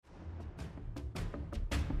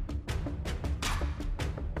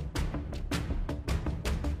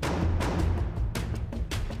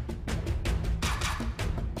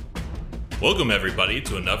Welcome, everybody,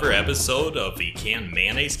 to another episode of the Can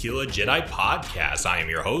Mayonnaise Kill a Jedi podcast. I am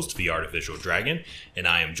your host, the Artificial Dragon, and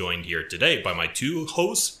I am joined here today by my two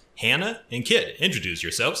hosts, Hannah and Kit. Introduce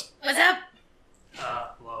yourselves. What's up?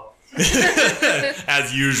 Hello.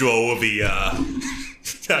 As usual, will be,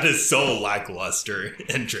 that is so lackluster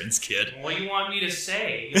entrance, Kit. What do you want me to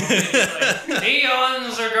say? You want me to be like,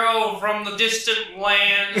 eons ago from the distant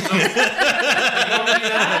lands of... You want me to do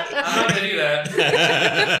that? I'm not going to do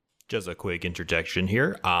that. Just a quick interjection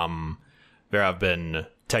here. There have been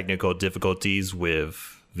technical difficulties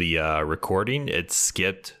with the recording. It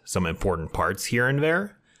skipped some important parts here and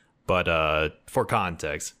there. But for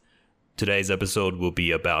context, today's episode will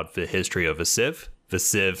be about the history of the Sith. The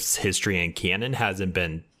Sith's history and canon hasn't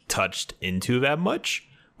been touched into that much,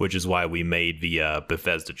 which is why we made the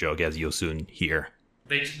Bethesda joke, as you'll soon hear.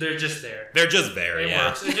 They're just there. They're just there, It yeah.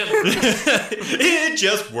 works. It just works. It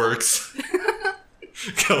just works.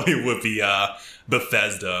 Going with the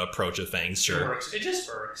Bethesda approach of things, sure. It works. It just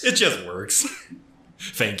works. It just works.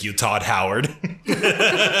 Thank you, Todd Howard.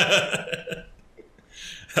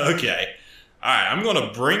 Okay. Alright, I'm going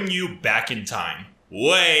to bring you back in time.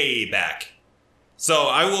 Way back. So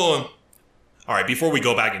I will... Alright, before we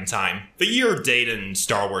go back in time, the year date in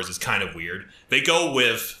Star Wars is kind of weird. They go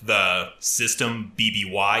with the system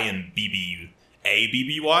BBY and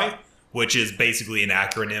BBY, which is basically an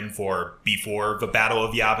acronym for before the Battle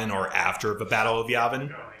of Yavin or after the Battle of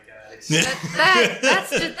Yavin. Oh my god.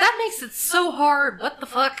 That makes it so hard. What the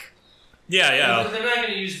fuck? Yeah. They're not going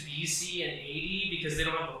to use BC and 80 because they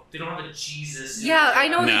don't have a Jesus. Yeah, I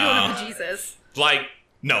know No. they don't have the Jesus. Like,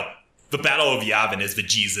 no. The Battle of Yavin is the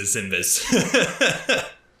Jesus in this. No,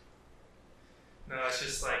 it's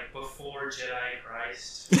just like before Jedi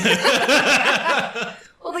Christ.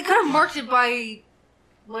 Well, they could have marked it by,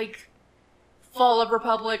 like, Fall of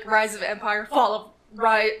Republic, Rise of Empire, Fall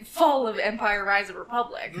of Empire, Rise of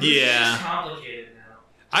Republic. It's Yeah. just complicated now.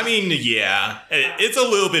 I mean, yeah. It's a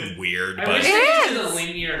little bit weird, I but... wish It they did is. a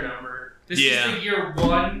linear number. This Yeah. is the year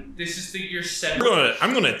 1. This is the year 7.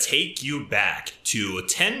 I'm gonna take you back to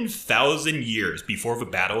 10,000 years before the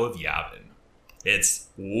Battle of Yavin. It's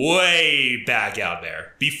way back out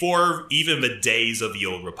there. Before even the days of the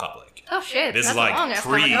Old Republic. Oh shit, This that's is a long like ass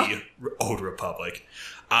time ago. pre-Old Republic.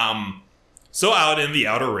 So out in the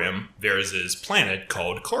Outer Rim, there's this planet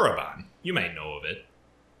called Korriban. You may know of it.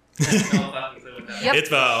 Yep.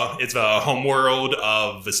 It's the homeworld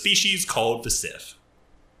of the species called the Sith.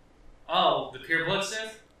 Oh, the pure blood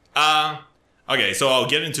Sith? Okay, so I'll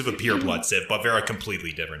get into the pure blood Sith, but they're a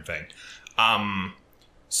completely different thing.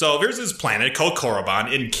 So there's this planet called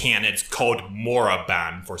Korriban. In canon, it's called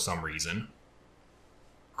Moraban for some reason.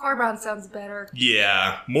 Korriban sounds better.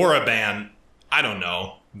 Yeah, Moraban, I don't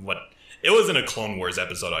know what... It was in a Clone Wars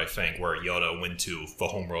episode, I think, where Yoda went to the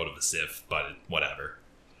homeworld of the Sith, but whatever.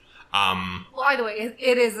 Well, either way,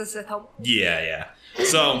 it is a Sith home. Yeah.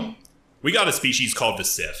 So, we got a species called the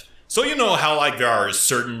Sith. So you know how, like, there are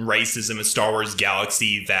certain races in the Star Wars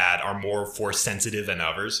galaxy that are more Force-sensitive than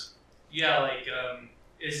others? Yeah, like,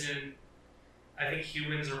 I think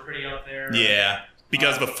humans are pretty up there. Yeah,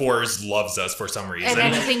 because the Force loves us for some And reason.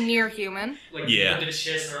 anything near human. Like, Yeah. the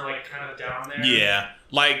Chiss are, like, kind of down there. Yeah,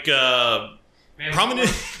 like, Man, prominent-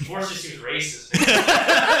 Force just seems racist.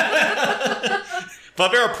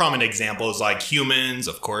 but there are prominent examples like humans,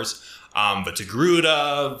 of course, the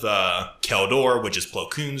Togruta, the Keldor, which is Plo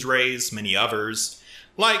Koon's race, many others.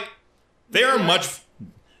 Like, they are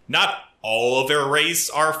not all of their race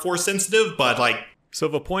are Force sensitive, but like... So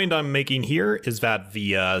the point I'm making here is that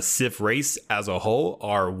the Sith race as a whole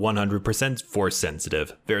are 100% Force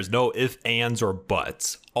sensitive. There's no ifs, ands, or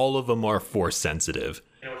buts. All of them are Force sensitive.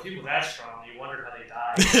 And with people that strong, you wondered how they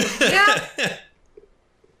died. Yeah.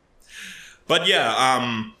 But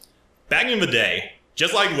yeah, back in the day,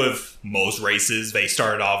 just like with most races, they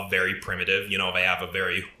started off very primitive. You know, they have a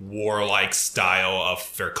very warlike style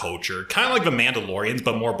of their culture. Kind of like the Mandalorians,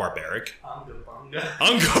 but more barbaric. Unga bunga.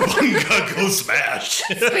 Unga bunga, go smash!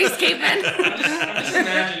 Space cavemen. I'm just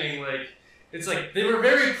imagining, like, it's like, they were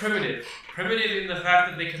very primitive. Primitive in the fact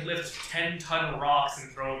that they could lift 10-ton rocks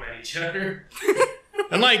and throw them at each other.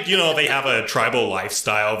 And like, you know, they have a tribal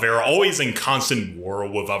lifestyle. They're always in constant war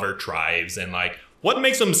with other tribes. And like, what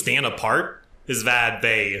makes them stand apart is that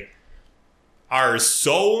they are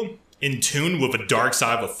so in tune with the dark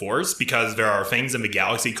side of the Force, because there are things in the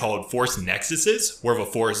galaxy called Force nexuses, where the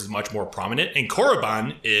Force is much more prominent, and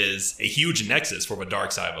Korriban is a huge nexus for the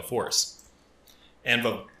dark side of the Force. And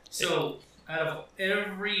So, out of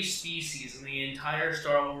every species in the entire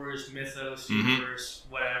Star Wars mythos, universe,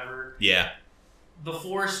 whatever, yeah, the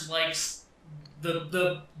Force likes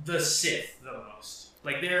the Sith the most.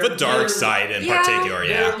 Like they're The dark literally- side in Yeah. particular,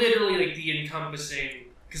 They're yeah. literally like the encompassing,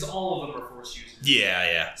 because all of them are Force users.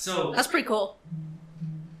 Yeah. So That's pretty cool.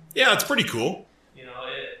 Yeah, it's pretty cool. you know,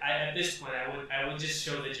 at this point, I would just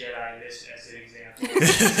show the Jedi this as an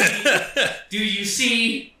example. Do you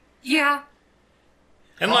see? Yeah.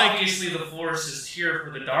 And like, Obviously, the Force is here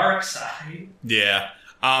for the dark side. yeah.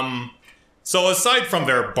 So aside from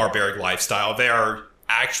their barbaric lifestyle, they are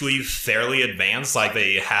actually fairly advanced. Like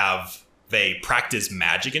they practice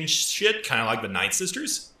magic and shit, kind of like the Night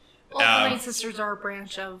Sisters. Well, the Um, Night Sisters are a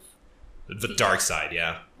branch of. The dark side,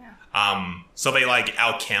 yeah. Yeah. So they like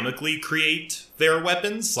alchemically create their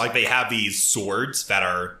weapons. Like they have these swords that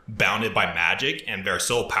are bounded by magic, and they're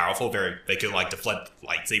so powerful. They can like deflect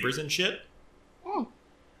lightsabers and shit. Hmm.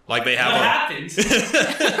 Like they What have. happens?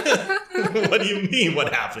 What do you mean?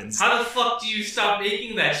 What happens? How the fuck do you stop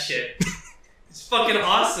making that shit? It's fucking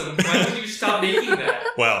awesome. Why would you stop making that?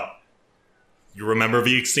 Well, you remember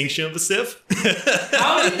the extinction of the Sith?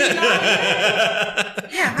 How did they die?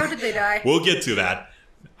 Yeah, how did they die? We'll get to that.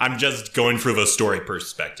 I'm just going through the story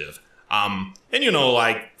perspective. And you know,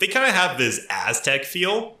 like, they kind of have this Aztec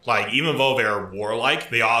feel. Like, even though they're warlike,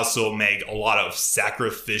 they also make a lot of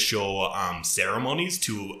sacrificial ceremonies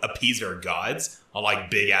to appease their gods, like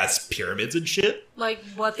big-ass pyramids and shit. Like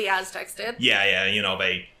what the Aztecs did. Yeah, you know,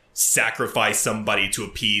 they sacrifice somebody to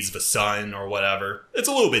appease the sun or whatever. It's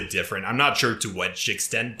a little bit different. I'm not sure to what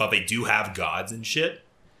extent, but they do have gods and shit.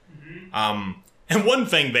 And one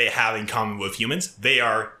thing they have in common with humans, they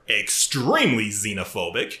are extremely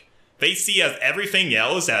xenophobic. They see as everything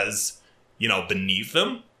else as, you know, beneath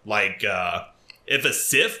them. Like, if a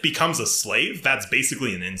Sith becomes a slave, that's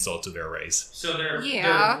basically an insult to their race. So they're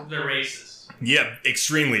racist. Yeah,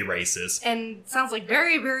 extremely racist. And sounds like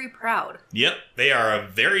very, very proud. Yep, they are a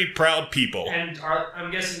very proud people. And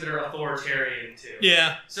I'm guessing they're authoritarian too.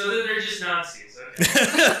 Yeah. So they're just Nazis.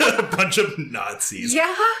 Okay. A bunch of Nazis.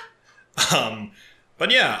 Yeah.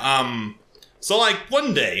 But yeah, so like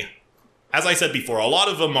one day, as I said before, a lot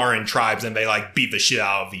of them are in tribes and they like beat the shit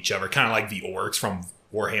out of each other, kind of like the orcs from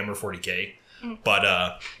Warhammer 40k.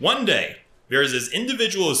 But one day, there's this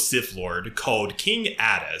individual Sith Lord called King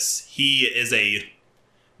Addis. He is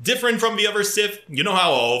different from the other Sith. You know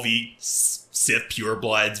how all the Sith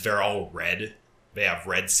purebloods, they're all red? They have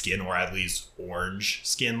red skin, or at least orange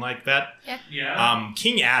skin like that. Yeah.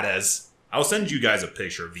 King Addis, I'll send you guys a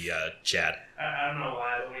picture of the chat. I don't know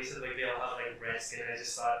why, but when he said like they all have like red skin, I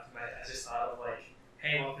just thought of like,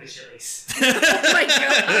 hey, welcome to Chili's. Oh my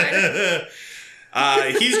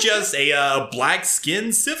god. He's just a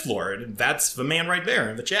black-skinned Sith Lord. That's the man right there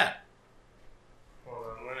in the chat. Hold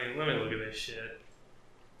on, let me look at this shit.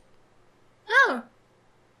 Oh.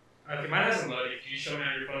 Okay, mine hasn't loaded. Can you show me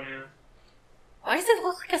on your phone now? Why does it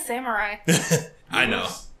look like a samurai? I know.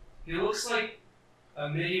 He looks like a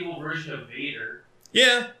medieval version of Vader.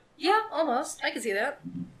 Yeah. Yeah, almost. I can see that.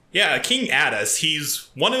 Yeah, King Addis, he's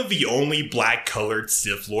one of the only black-colored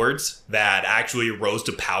Sith Lords that actually rose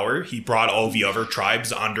to power. He brought all the other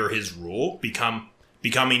tribes under his rule, becoming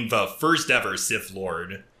the first ever Sith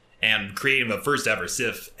Lord, and creating the first ever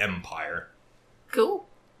Sith Empire. Cool.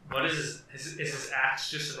 What is his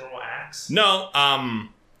axe just a normal axe? No,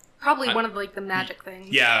 Probably one of like the magic things.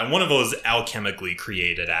 yeah, one of those alchemically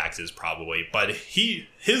created axes, probably. But he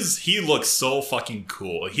looks so fucking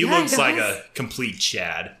cool. He Yeah, looks he like does. a complete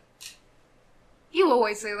Chad. You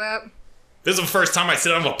always say that. This is the first time I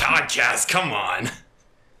sit on a podcast. Come on.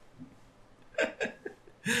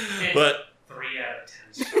 But 3 out of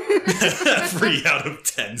 10 stars. 3 out of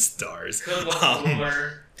 10 stars. Could look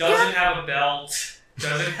cooler. Doesn't have a belt.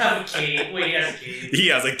 Doesn't have a cape. Wait, he has a cape. He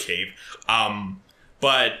has a cape.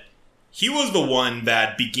 But he was the one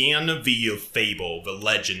that began the fable, the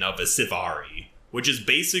legend of the Sithari, which is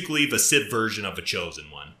basically the Sith version of the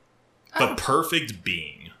Chosen One. The Oh. perfect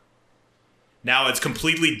being. Now, it's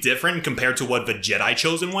completely different compared to what the Jedi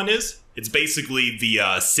Chosen One is. It's basically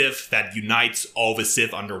the Sith that unites all the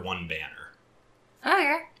Sith under one banner.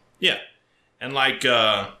 Okay. Yeah. And like,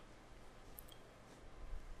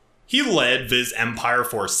 he led this empire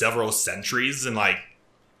for several centuries, and like,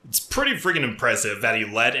 it's pretty freaking impressive that he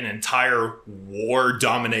led an entire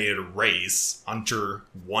war-dominated race under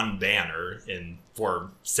one banner for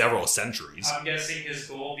several centuries. I'm guessing his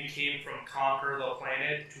goal became from conquer the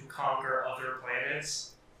planet to conquer other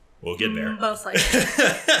planets. We'll get there. Most likely.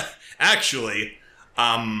 Actually,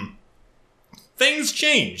 things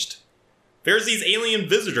changed. There's these alien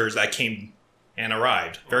visitors that came and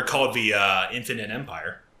arrived. They're called the Infinite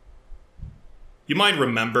Empire. You might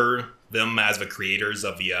remember them as the creators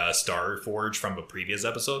of the Star Forge from the previous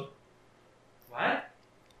episode. What?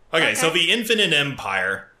 Okay, so Okay. the Infinite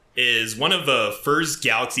Empire, is one of the first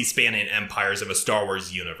galaxy-spanning empires of a Star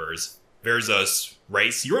Wars universe. There's a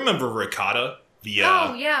race. You remember Rakata? The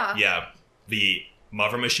oh, yeah. Yeah, the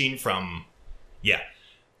mother machine from... Yeah.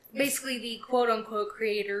 Basically the quote-unquote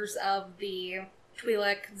creators of the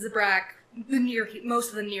Twi'lek, Zabrak, most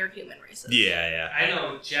of the near-human races. Yeah. I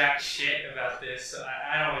know jack shit about this, so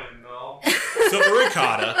I don't even know. So for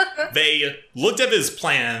Rakata, they looked at his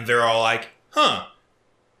plan and they're all like, huh,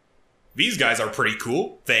 these guys are pretty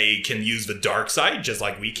cool. They can use the dark side just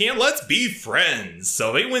like we can. Let's be friends.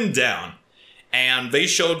 So they went down and they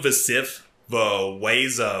showed the Sith the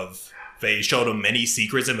ways of... They showed them many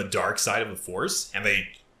secrets in the dark side of the Force, and they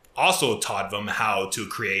also taught them how to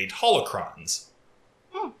create holocrons.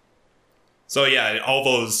 So yeah, all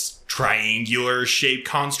those triangular-shaped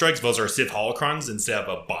constructs, those are Sith holocrons instead of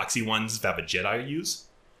the boxy ones that the Jedi use.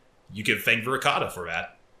 You can thank Rakata for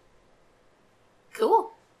that.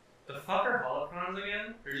 Cool. The fuck are holocrons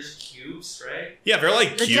again? They're just cubes, right? Yeah, they're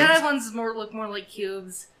like The cubes. Jedi ones look more like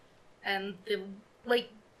cubes, and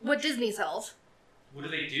what Disney sells. What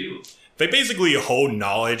do they do? They basically hold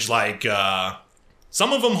knowledge, like,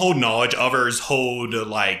 some of them hold knowledge, others hold,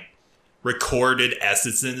 like, recorded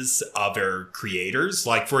essences of their creators.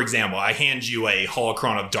 Like, for example, I hand you a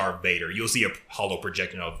holocron of Darth Vader. You'll see a holo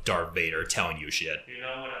projection of Darth Vader telling you shit. You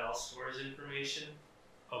know what else stores information?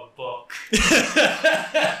 A book.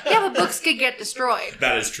 Yeah, but books could get destroyed.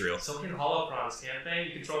 That is true. So can holocrons, can't they?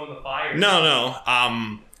 You can throw them in the fire. No.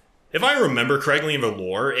 If I remember correctly in the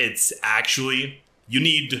lore, it's actually... You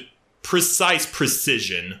need precise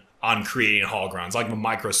precision on creating holograms, like the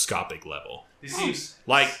microscopic level. This seems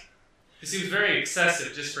very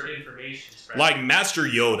excessive just for information spread. Like Master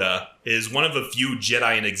Yoda is one of the few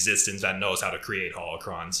Jedi in existence that knows how to create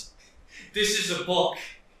holocrons. This is a book.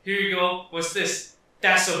 Here you go. What's this?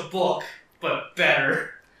 That's a book, but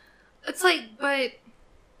better. It's like, but...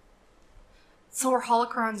 So are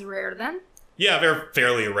holocrons rare then? Yeah, they're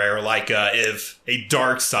fairly rare. Like, if a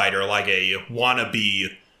Darksider, like a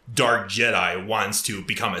wannabe Dark Jedi, wants to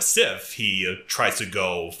become a Sith, he tries to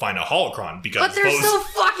go find a holocron because But they're so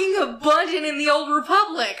fucking abundant in the Old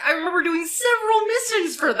Republic. I remember doing several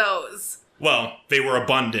missions for those. Well, they were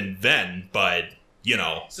abundant then, but, you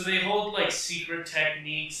know. So they hold, like, secret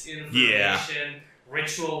techniques, information,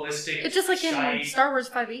 ritualistic It's just like in shite. Star Wars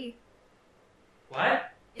 5e.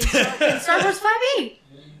 What? In Star Wars 5e.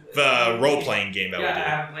 The role-playing game that Yeah, we I did.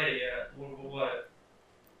 haven't played it yet. What?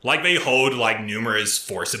 Like, they hold, like, numerous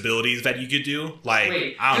force abilities that you could do. Like,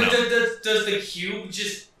 Wait, I don't know. does the cube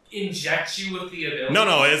just inject you with the ability?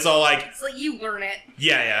 No, it's all like, It's like you learn it.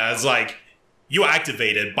 yeah, it's like, you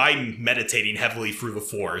activate it by meditating heavily through the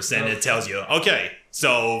Force, and it tells you, okay,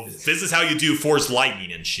 so this is how you do Force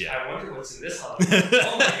lightning and shit. I wonder what's in this hologram.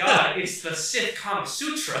 Oh my god, it's the Sith Kama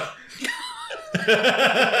Sutra.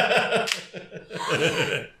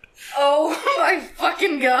 Oh my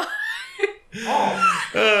fucking god.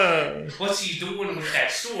 Oh, what's he doing with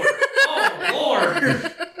that sword? Oh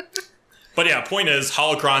lord. But yeah, point is,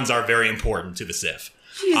 holocrons are very important to the Sith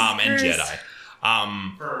and Christ. Jedi.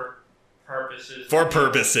 For purposes. For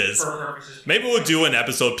purposes. For purposes. Maybe we'll do an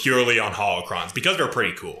episode purely on holocrons, because they're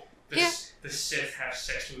pretty cool. The Sith have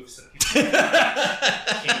sex moves that people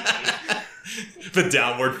can't The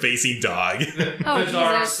downward-facing dog. Oh, the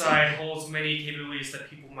dark Jesus. side holds many capabilities that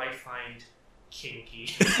people might find kinky.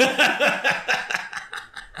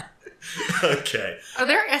 Okay. Are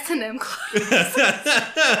there S&M clothes?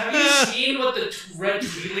 Have you seen what the red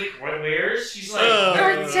Twi'lek wears? She's like...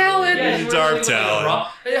 Dark Talon. Yeah, she's Dark wearing, like, Talon. a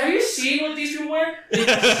rock- Have you seen what these people wear? They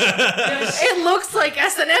have It looks like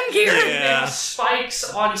S&M gear. Yeah. They have spikes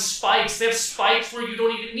on spikes. They have spikes where you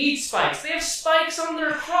don't even need spikes. They have spikes on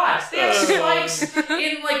their crotch. They have spikes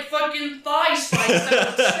in, like, fucking thigh spikes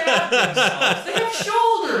that would stab themselves. They have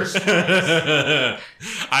shoulder spikes.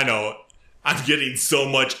 I know. I'm getting so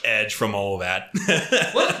much edge from all of that.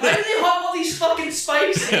 What? Why do they have all these fucking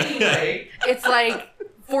spikes anyway? It's like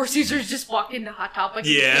Force users just walked into Hot Topic. And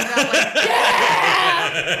Yeah. came out like,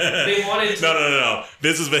 yeah! They wanted to... No.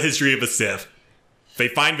 This is the history of the Sith. They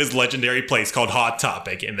find this legendary place called Hot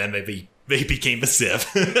Topic, and then they became the Sith.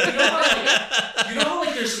 You know how,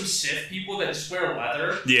 like, there's some Sith people that just wear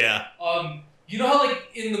leather? Yeah. You know how, like,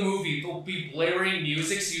 in the movie, they'll be blaring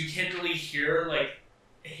music so you can't really hear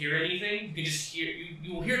anything? You can just hear...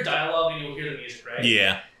 You will hear dialogue and you'll hear the music, right?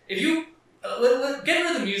 Yeah. If you... get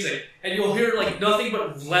rid of the music. and you'll hear like nothing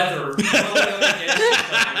but leather blowing up against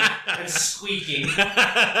each other and squeaking.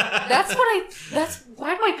 That's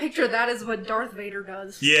why do I picture that as what Darth Vader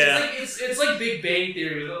does? Yeah. It's like Big Bang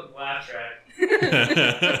Theory with a laugh track.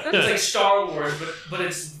 It's like Star Wars, but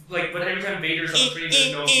it's like every time Vader's on screen,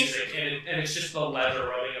 there's no music, and it's just the leather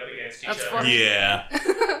rubbing up against each That's other. funny. Yeah.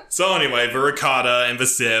 So anyway, Viricata and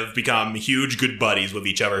Vasiv become huge good buddies with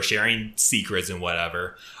each other, sharing secrets and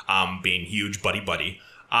whatever, being huge buddy.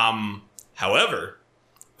 However,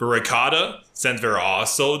 Viricata, since they're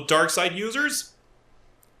also dark side users,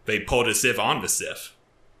 they pulled a Sith on Vasiv.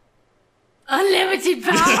 Unlimited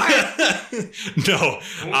power! No.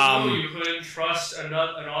 You couldn't trust an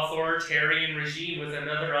authoritarian regime with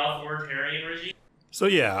another authoritarian regime. So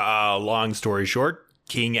yeah, long story short,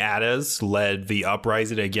 King Addis led the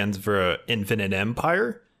uprising against the Infinite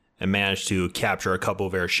Empire and managed to capture a couple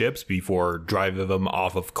of their ships before driving them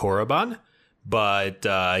off of Korriban. But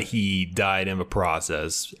he died in the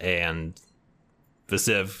process, and the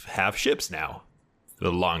Sith have ships now.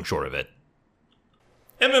 The long short of it.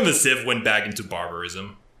 And then the Sith went back into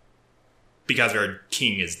barbarism because their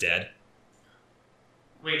king is dead.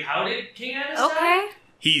 Wait, how did King Addis die? Okay.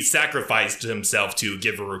 He sacrificed himself to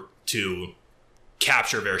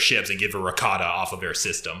capture their ships and give Viricata off of their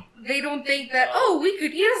system. They don't think that, we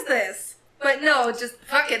could use this. But no, just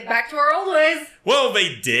fuck it, back to our old ways. Well,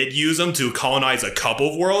 they did use them to colonize a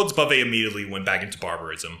couple of worlds, but they immediately went back into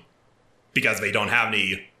barbarism. Because they don't have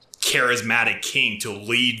any charismatic king to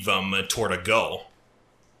lead them toward a goal.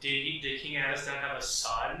 Did King Addis not have a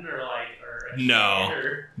son or a No. kid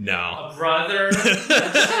or No. a brother, a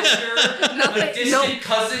sister, a distant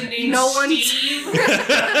cousin named Steve?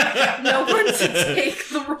 No one to take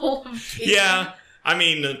the role of king. Yeah, I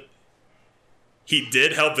mean, he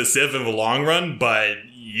did help the Sith in the long run, but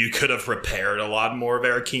you could have prepared a lot more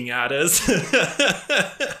there, King Addis.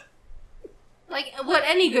 Like what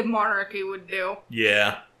any good monarchy would do.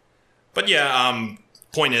 Yeah. But yeah,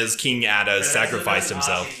 point is, King Addis sacrificed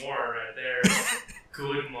himself. That's an oxymoron right there.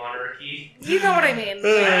 Good monarchy. You know what I mean.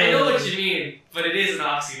 I know what you mean, but it is an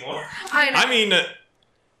oxymoron. I mean,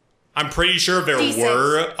 I'm pretty sure there D6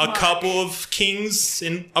 were a monarch. couple of kings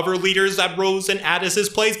and other leaders that rose in Addis's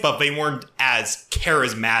place, but they weren't as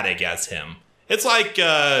charismatic as him. It's like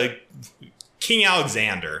King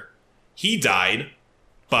Alexander. He died,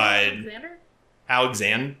 but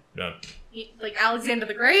Alexander? Like Alexander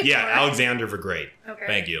the Great? Yeah, or? Alexander the Great. Okay.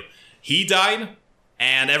 Thank you. He died,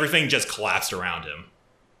 and everything just collapsed around him.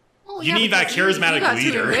 Well, You need that because charismatic you got too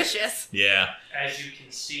leader. ambitious. Yeah. As you can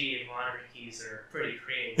see, monarchies are pretty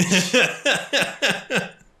cringe.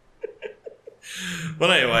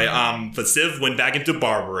 Well, anyway, the Civ went back into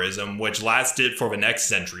barbarism, which lasted for the next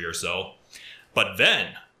century or so. But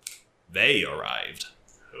then, they arrived.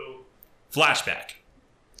 Who? Flashback.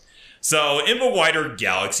 So, in the wider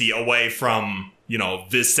galaxy, away from,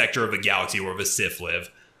 this sector of the galaxy where the Sith live,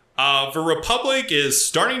 the Republic is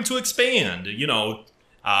starting to expand,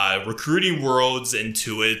 recruiting worlds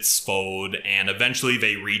into its fold, and eventually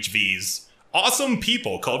they reach these awesome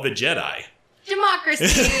people called the Jedi. Democracy!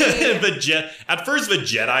 At first, the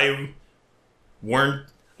Jedi weren't...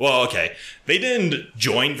 Well, okay. They didn't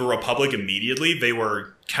join the Republic immediately. They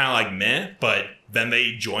were kind of like meh, but then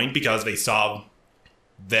they joined because they saw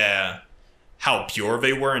how pure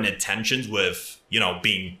they were in intentions with,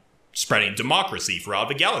 spreading democracy throughout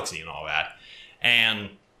the galaxy and all that.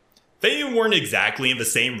 And they weren't exactly in the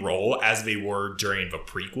same role as they were during the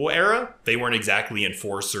prequel era. They weren't exactly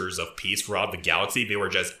enforcers of peace throughout the galaxy. They were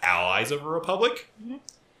just allies of the Republic. Mm-hmm.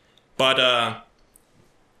 But,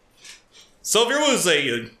 so there was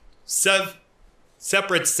a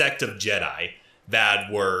separate sect of Jedi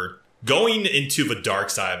that were going into the dark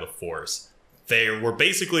side of the Force. They were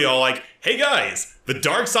basically all like, hey guys, the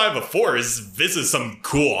dark side of the Force, this is some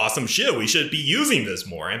cool, awesome shit. We should be using this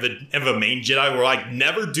more. And the main Jedi were like,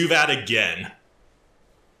 never do that again.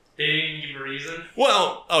 They didn't give a reason?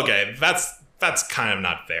 Well, okay, that's kind of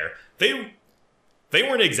not fair. They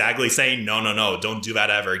weren't exactly saying, no, don't do that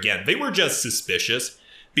ever again. They were just suspicious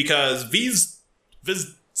because this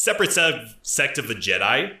separate sect of the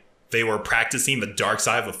Jedi, they were practicing the dark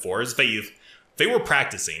side of the Force. They were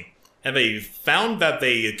practicing. And they found that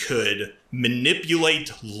they could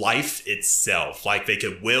manipulate life itself. Like they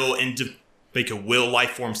could will life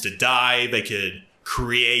forms to die. They could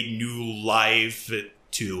create new life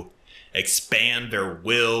to expand their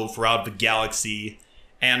will throughout the galaxy.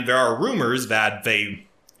 And there are rumors that they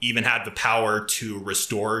even had the power to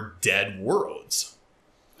restore dead worlds.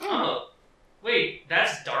 Oh, wait,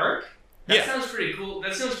 that's dark? That Yeah. sounds pretty cool.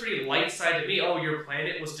 That sounds pretty light side to me. Oh, your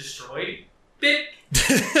planet was destroyed? Bit.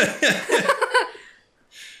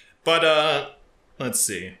 But let's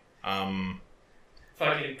see.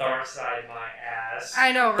 Fucking dark side my ass.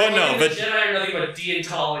 I know, right? But no, The but Jedi are nothing but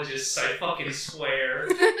deontologists, I fucking swear.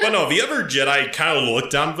 But no, the other Jedi kind of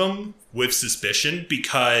looked on them with suspicion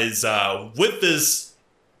because with this,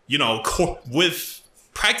 with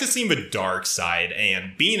practicing the dark side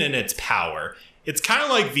and being in its power, it's kind of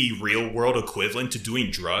like the real world equivalent to doing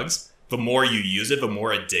drugs. The more you use it, the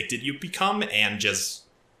more addicted you become and just,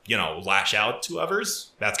 lash out to others.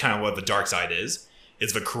 That's kind of what the dark side is.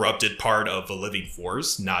 It's the corrupted part of the living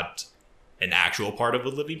force, not an actual part of the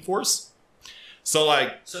living force. So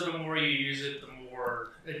the more you use it, the more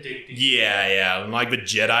addictive. Yeah. And like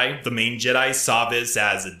the main Jedi saw this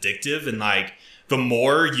as addictive, and like the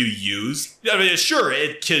more you use, I mean, sure,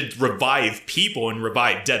 it could revive people and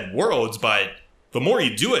revive dead worlds, but the more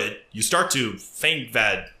you do it, you start to think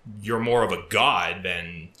that you're more of a god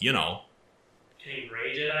than, Can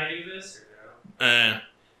Grey Jedi do this or no?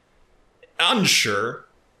 Unsure.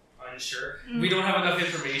 Unsure. We don't have enough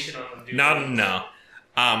information on them, do we? No.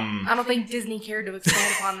 I don't think Disney cared to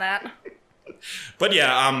expand upon that. But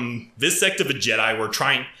yeah, this sect of the Jedi were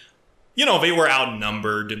trying, they were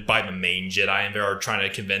outnumbered by the main Jedi, and they were trying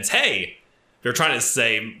to convince, they're trying to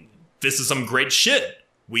say, this is some great shit.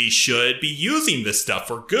 We should be using this stuff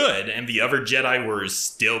for good. And the other Jedi were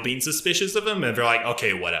still being suspicious of them, and they're like,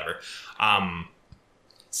 okay, whatever.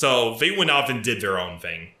 So they went off and did their own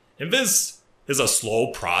thing. And this is a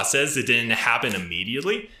slow process. It didn't happen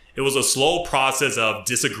immediately. It was a slow process of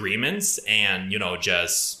disagreements and,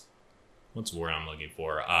 just... What's the word I'm looking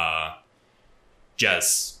for?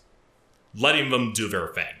 Just letting them do their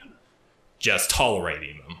thing. Just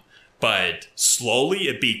tolerating them. But slowly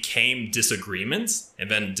it became disagreements.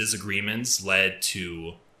 And then disagreements led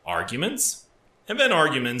to arguments. And then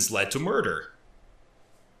arguments led to murder.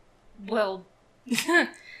 Well...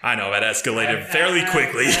 I know, that escalated fairly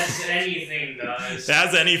quickly. As anything does.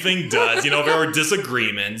 As anything does. There were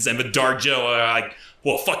disagreements, and the Dark Jedi were like,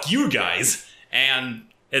 well, fuck you guys. And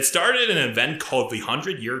it started an event called the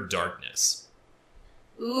 100-Year Darkness.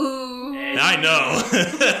 Ooh. I know.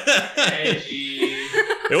 Edgy.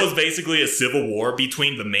 It was basically a civil war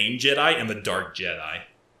between the main Jedi and the Dark Jedi.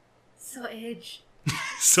 So edge.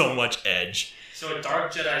 So much edge. So a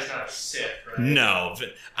Dark Jedi is not a Sith, right? No.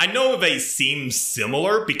 I know they seem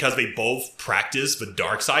similar because they both practice the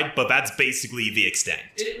dark side, but that's basically the extent.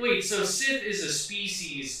 Wait, so Sith is a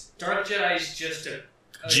species, Dark Jedi is just a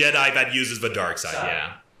Jedi that uses the dark side,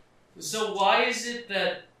 yeah. So why is it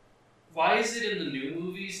in the new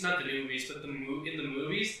movies, not the new movies, but in the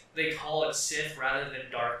movies, they call it Sith rather than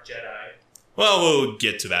Dark Jedi? Well, we'll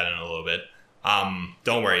get to that in a little bit.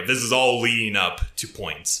 Don't worry, this is all leading up to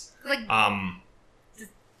points. Like,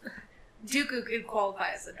 Dooku could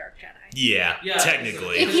qualify as a Dark Jedi. Yeah,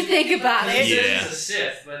 technically. If you think about it. Yeah. It's a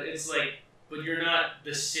Sith, but it's like, but you're not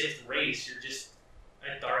the Sith race, you're just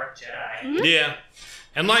a Dark Jedi. Mm-hmm. Yeah.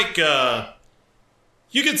 And like,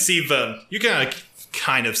 you can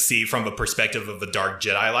kind of see from the perspective of the Dark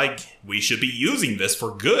Jedi, like, we should be using this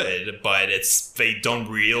for good, but they don't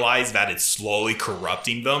realize that it's slowly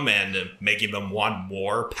corrupting them and making them want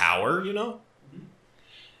more power,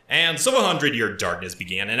 And so 100-Year Darkness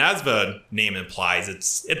began, and as the name implies,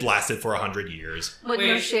 it lasted for 100 years. Like, Wait,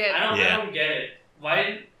 no shit. I don't get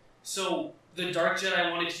it. So the Dark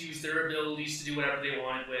Jedi wanted to use their abilities to do whatever they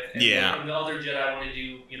wanted with, and the other Jedi wanted to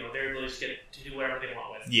do, their abilities to do whatever they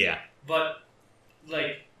want with. Yeah. But,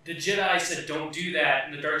 like, the Jedi said, don't do that,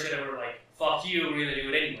 and the Dark Jedi were like, fuck you, we're gonna do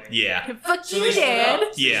it anyway. Yeah. Fuck So you, they split Dad.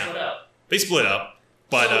 up. Yeah. They split up.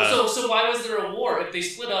 But, so why was there a war? If they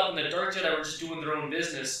split up and the Dark Jedi were just doing their own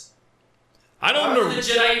business, I don't why know. were the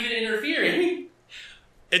Jedi even interfering?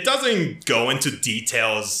 It doesn't go into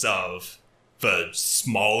details of the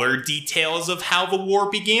smaller details of how the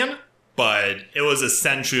war began, but it was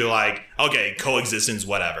essentially like, okay, coexistence,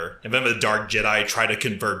 whatever. And then the Dark Jedi tried to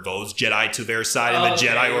convert those Jedi to their side, and the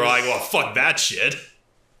Jedi were like, well, fuck that shit.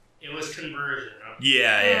 It was conversion. Huh?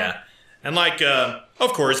 Yeah. And like,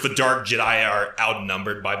 of course, the Dark Jedi are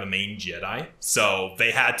outnumbered by the main Jedi, so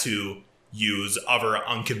they had to use other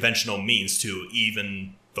unconventional means to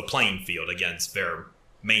even the playing field against their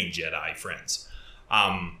main Jedi friends.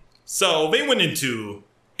 So they went into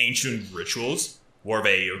ancient rituals where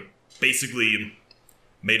they basically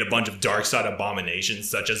made a bunch of dark side abominations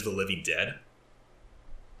such as the Living Dead.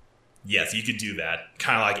 Yes, you could do that.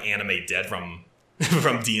 Kind of like Anime Dead from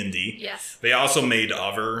D&D. Yes. They also made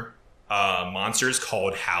other monsters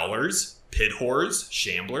called Howlers, Pit Horrors,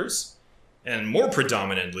 Shamblers, and more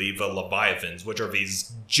predominantly the Leviathans, which are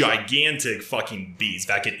these gigantic fucking beasts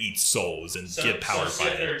that can eat souls and get powered by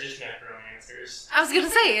Sith it. are just necromancers. necromancers. I was gonna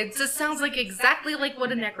say, it just sounds like exactly like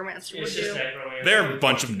what a necromancer would It's just do. necromancers. They're a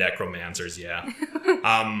bunch of necromancers, yeah.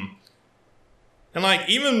 And like,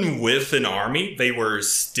 even with an army, they were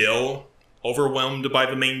still overwhelmed by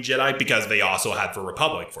the main Jedi because they also had the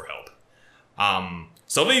Republic for help.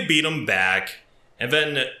 So they beat them back, and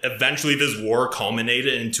then eventually this war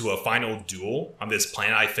culminated into a final duel on this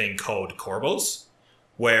planet, I think, called Corvos,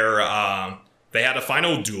 where they had a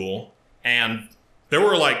final duel, and there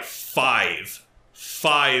were like five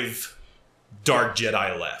Dark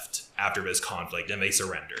Jedi left after this conflict, and they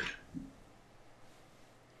surrendered.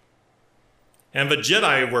 And the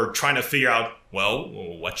Jedi were trying to figure out, well,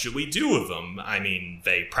 what should we do with them? I mean,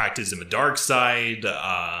 they practiced in the dark side,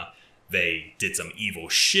 they did some evil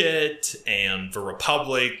shit, and the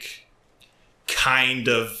Republic kind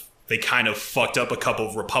of fucked up a couple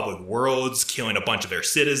of Republic worlds, killing a bunch of their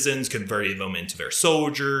citizens, converting them into their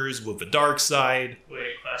soldiers with the dark side.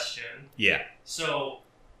 Wait, question. Yeah. So,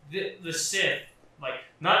 the Sith, like,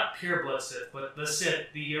 not pure blood Sith, but the Sith,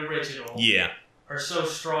 the original, Yeah. are so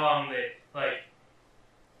strong that, like,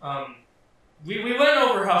 we went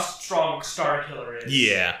over how strong Starkiller is.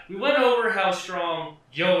 Yeah. We went over how strong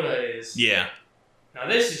Yoda is. Yeah. Now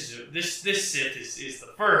this Sith is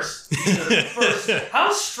the first. These are the first.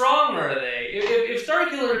 How strong are they? If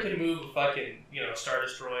Starkiller can move a fucking Star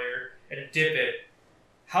Destroyer and dip it,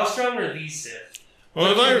 how strong are these Sith?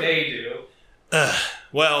 Well, What can they do?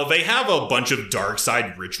 Well, they have a bunch of dark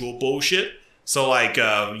side ritual bullshit. So, like,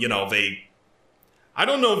 they... I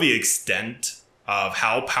don't know the extent of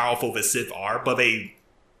how powerful the Sith are, but they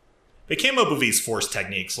came up with these force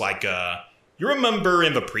techniques. Like, you remember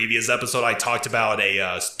in the previous episode I talked about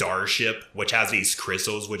a starship which has these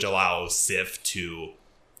crystals which allow Sith to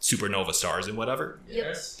supernova stars and whatever?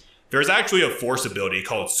 Yes. There's actually a force ability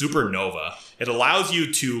called Supernova. It allows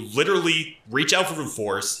you to literally reach out for the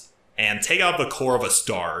force and take out the core of a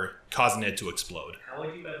star, causing it to explode. How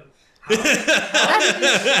would you have? How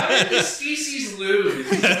did the species lose?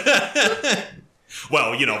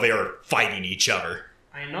 Well, they are fighting each other.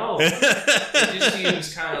 I know. It just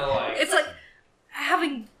seems kind of like It's like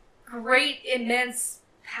having great, immense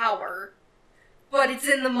power, but it's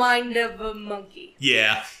in the mind of a monkey.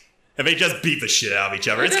 Yeah. And they just beat the shit out of each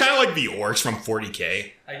other. It's kind of like the orcs from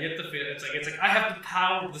 40K. I get the feeling. It's like I have the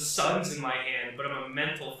power of the suns in my hand, but I'm a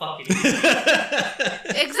mental fucking.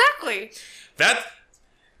 Exactly.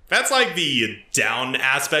 That's like the down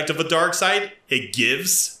aspect of the dark side. It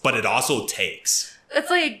gives, but it also takes. It's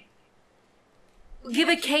like give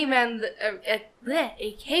a caveman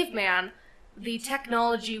the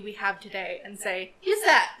technology we have today and say, use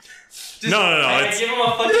that. Just, No. I It's... give him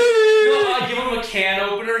a fucking. I give him a can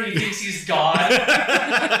opener. He thinks he's God.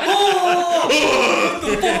 Oh, what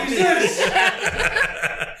the fuck is this?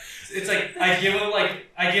 It's like I give him like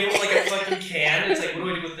a fucking can. It's like, what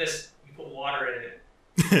do I do with this? You put water in it.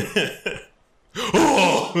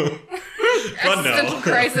 Oh! But no. Existential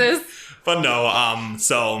crisis. But no,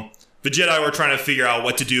 so the Jedi were trying to figure out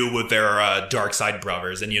what to do with their dark side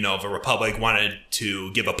brothers, and the Republic wanted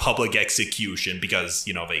to give a public execution because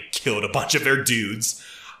they killed a bunch of their dudes.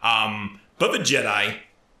 But the Jedi,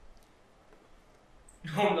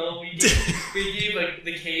 Oh no, we gave like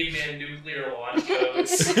the caveman nuclear launch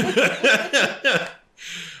codes.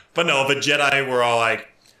 but no, the Jedi were all like,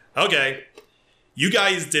 okay, you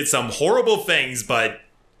guys did some horrible things, but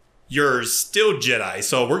you're still Jedi,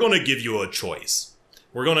 so we're going to give you a choice.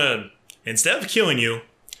 We're going to, instead of killing you,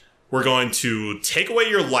 we're going to take away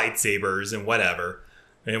your lightsabers and whatever,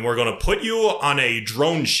 and we're going to put you on a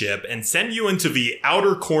drone ship and send you into the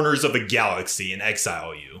outer corners of the galaxy and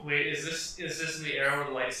exile you. Wait, is this in the era where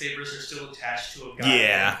the lightsabers are still attached to a guy?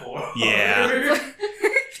 Yeah. Yeah.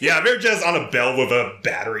 Yeah, they're just on a belt with a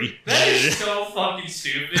battery. That is so fucking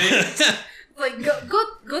stupid. Like,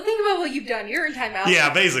 go think about what you've done. You're in timeout.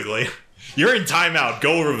 Yeah, basically. You're in timeout.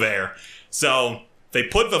 Go over there. So, they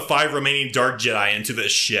put the 5 remaining Dark Jedi into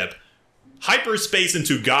this ship, hyperspace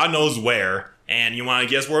into God knows where, and you want to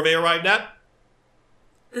guess where they arrived at?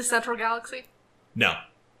 The Central Galaxy. No.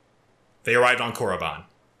 They arrived on Korriban.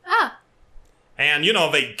 Ah. And,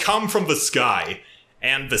 they come from the sky,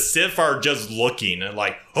 and the Sith are just looking and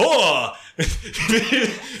like, oh,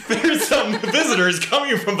 there's some visitors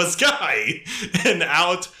coming from the sky and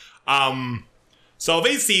out. So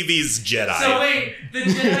they see these Jedi. So wait, the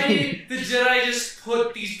Jedi just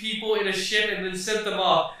put these people in a ship and then sent them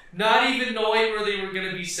off, not even knowing where they were going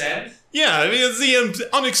to be sent? Yeah, I mean, it's the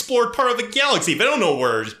unexplored part of the galaxy. They don't know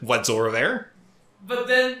what's over there. But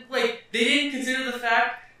then, like, they didn't consider the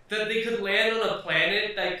fact that they could land on a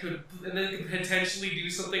planet that could potentially do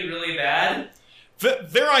something really bad.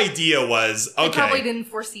 Their idea was, okay. They probably didn't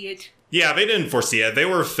foresee it. Yeah, they didn't foresee it. They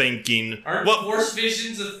were thinking, Aren't well, force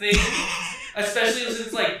visions a thing? Especially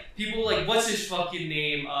since, like, people, like, what's his fucking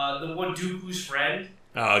name? The one Dooku's friend?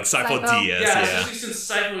 Sifo Sifo. Dyas, Yeah, yeah. especially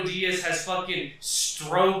since Sifo Dyas has fucking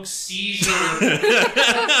stroke, seizure.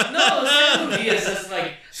 No, Sifo Dyas has,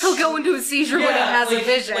 like... He'll go into a seizure when he has like, a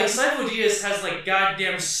vision. Like, Sifo Dyas has, like,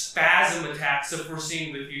 goddamn spasm attacks of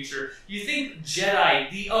foreseeing the future. You think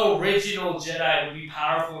Jedi, the original Jedi, would be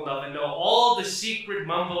powerful enough and know all the secret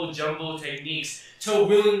mumbo-jumbo techniques to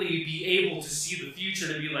willingly be able to see the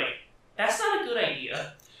future to be like, that's not a good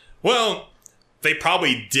idea. Well, they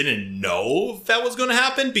probably didn't know that was going to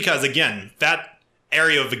happen because, again, that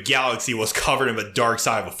area of the galaxy was covered in the dark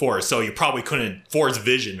side of the Force, so you probably couldn't Force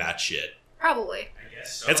vision that shit. Probably. I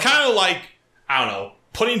guess so. It's kind of like, I don't know,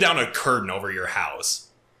 putting down a curtain over your house.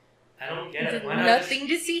 I don't get it. Why not Nothing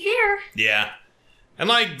to see here. Yeah. And,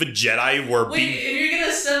 like, the Jedi were Wait, being... if you're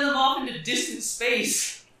gonna send them off into distant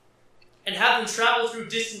space and have them travel through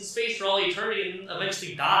distant space for all eternity and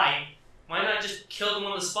eventually die, why not just kill them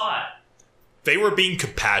on the spot? They were being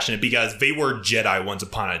compassionate because they were Jedi once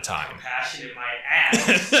upon a time. Compassionate my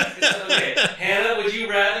ass. Okay, Hannah, would you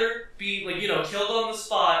rather be, like, killed on the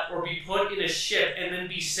spot or be put in a ship and then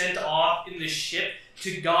be sent off in the ship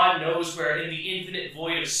to God knows where in the infinite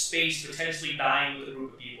void of space, potentially dying with a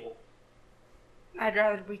group of people? I'd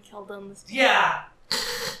rather be killed on this. Yeah!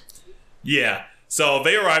 Yeah. So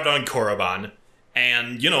they arrived on Korriban,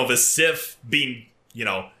 and, the Sith being,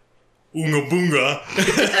 Oonga Boonga.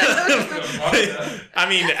 I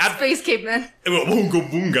mean, Space cavemen. Oonga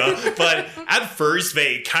Boonga. But at first,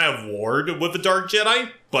 they kind of warred with the Dark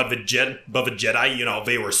Jedi. But the Jedi,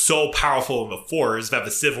 they were so powerful in the Force that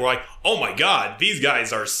the Sith were like, oh my god, these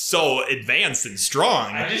guys are so advanced and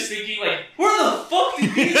strong. I'm just thinking, like, where the fuck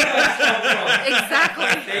did these guys come from? Exactly.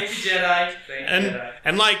 Thank you, Jedi. Thank you, Jedi.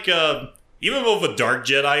 And like, even though the Dark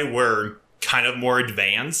Jedi were kind of more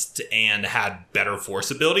advanced and had better Force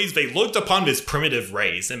abilities, they looked upon this primitive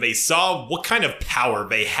race and they saw what kind of power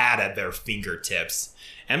they had at their fingertips.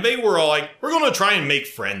 And they were all like, we're going to try and make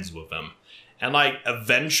friends with them. And, like,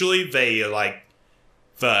 eventually they, like,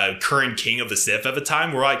 the current king of the Sith at the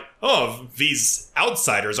time were like, oh, these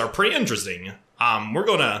outsiders are pretty interesting. We're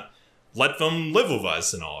going to let them live with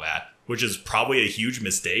us and all that. Which is probably a huge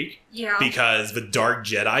mistake. Yeah. Because the Dark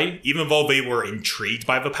Jedi, even though they were intrigued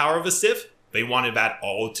by the power of the Sith, they wanted that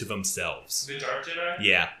all to themselves. The Dark Jedi?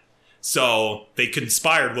 Yeah. So they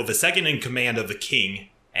conspired with the second in command of the king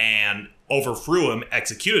and overthrew him,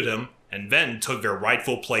 executed him, and then took their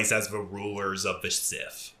rightful place as the rulers of the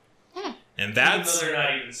Sith. And that's... Even though they're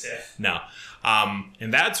not even Sith. No.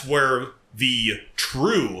 And that's where the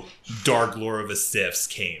true Dark Lord of the Siths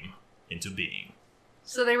came into being.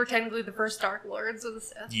 So they were technically the first Dark Lords of the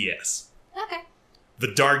Sith. Yes. Okay.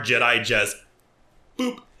 The Dark Jedi just,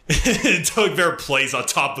 boop, took their place on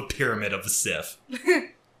top of the pyramid of the Sith. Why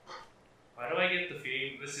do I get the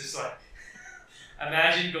feeling this is like...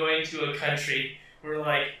 Imagine going to a country where,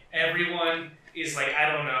 like, everyone is, like,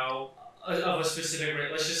 I don't know, of a specific race.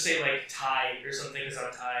 Let's just say, like, Thai or something because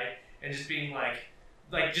I'm Thai. And just being, like,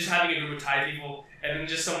 just having a group of Thai people, and then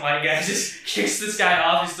just some white guy just kicks this guy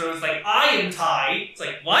off his throne. It's like, I am Thai. It's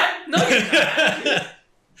like, what? No, you're not.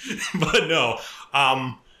 But no.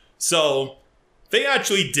 So they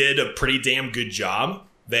actually did a pretty damn good job.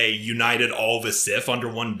 They united all the Sith under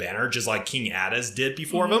one banner, just like King Addis did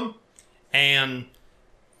before them. And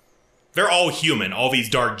they're all human, all these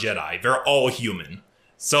Dark Jedi. They're all human.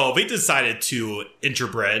 So they decided to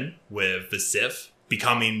interbred with the Sith,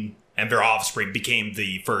 and their offspring became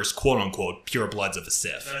the first quote-unquote purebloods of the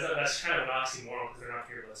Sith. That's kind of an oxymoron because they're not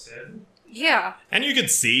pureblood Sith. Yeah. And you could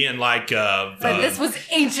see in like But this was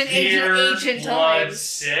ancient Pureblood times.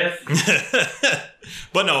 Sith.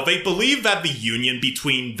 But no, they believe that the union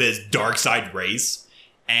between this dark side race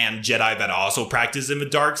and Jedi that also practice in the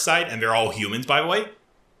dark side, and they're all humans, by the way,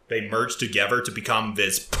 they merge together to become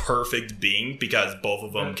this perfect being because both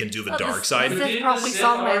of them can do the Well, dark this- side. this But is didn't probably the Sith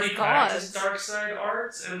some as already practice gods. dark side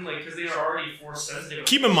arts, and like because they are already force sensitive.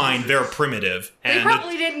 Keep in mind, they're primitive. They And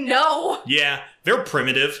probably didn't know. yeah, they're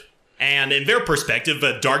primitive. And in their perspective,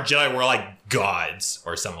 the Dark Jedi were like gods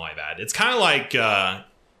or something like that. It's kind of like,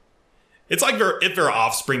 it's like if their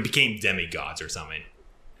offspring became demigods or something.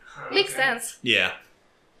 Makes sense. Yeah.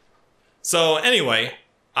 So anyway,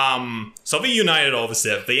 so they united all the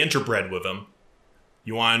Sith. They interbred with them.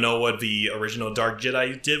 You want to know what the original Dark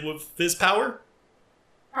Jedi did with this power?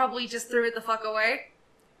 Probably just threw it the fuck away.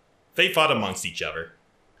 They fought amongst each other.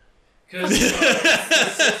 Because the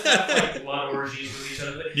Sith have like blood orgies with each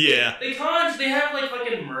other. Yeah. They have like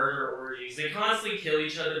fucking murder orgies. They constantly kill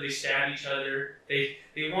each other. They stab each other. They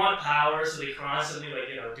want power, so they constantly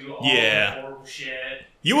do all the horrible shit.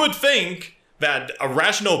 You would think that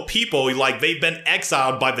irrational people, like, they've been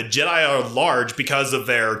exiled by the Jedi at large because of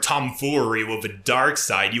their tomfoolery with the dark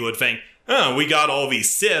side. You would think, oh, we got all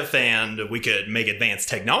these Sith and we could make advanced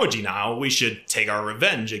technology now. We should take our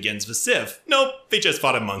revenge against the Sith. Nope, they just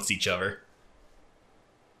fought amongst each other.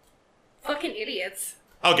 Fucking idiots.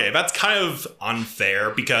 Okay, that's kind of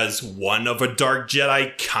unfair because one of the Dark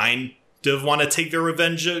Jedi kind of want to take their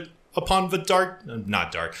revenge upon the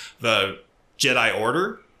the Jedi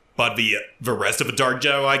Order. But the rest of the Dark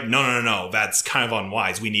Jedi are like, no, that's kind of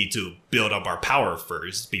unwise. We need to build up our power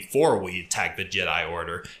first before we attack the Jedi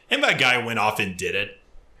Order. And that guy went off and did it.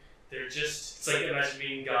 It's like imagine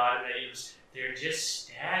being God and they're just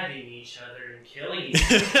stabbing each other and killing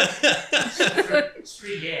each other. It's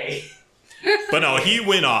pretty gay. But no, he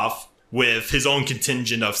went off with his own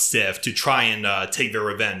contingent of Sith to try and take their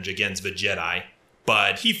revenge against the Jedi.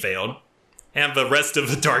 But he failed. And the rest of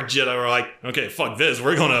the Dark Jedi were like, okay, fuck this.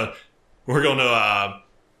 We're gonna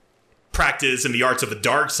practice in the arts of the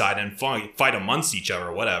dark side and fight amongst each other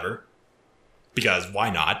or whatever. Because why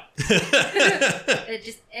not? Fuck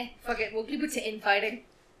it. We'll keep it to infighting.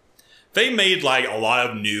 They made like a lot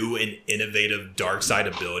of new and innovative dark side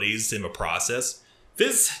abilities in the process.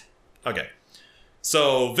 This kind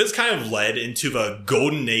of led into the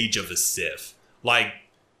golden age of the Sith. Like,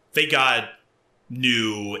 they got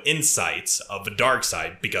new insights of the dark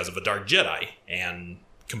side because of the Dark Jedi, and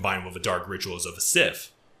combined with the dark rituals of the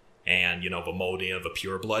Sith, and the molding of the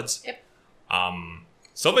purebloods. Yep.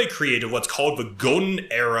 So they created what's called the Golden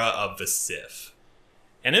Era of the Sith,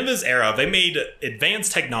 and in this era, they made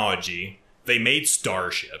advanced technology. They made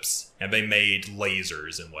starships, and they made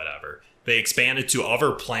lasers and whatever. They expanded to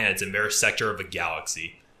other planets in their sector of the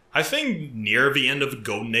galaxy. I think near the end of the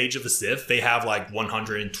Golden Age of the Sith, they have like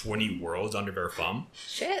 120 worlds under their thumb.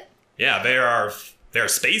 Shit. Yeah, they're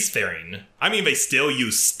spacefaring. I mean, they still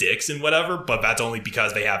use sticks and whatever, but that's only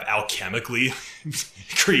because they have alchemically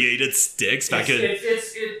created sticks.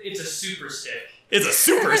 It's a super stick. It's a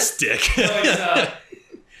super stick. They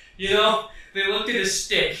looked at a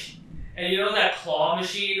stick, and that claw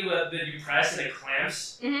machine that you press and it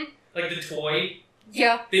clamps? Mm-hmm. Like the toy?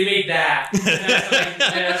 Yeah. They made that.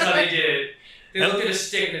 That's how they did it. They looked at a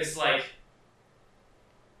stick and it's like,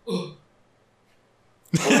 ooh.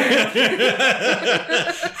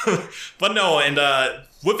 But no, and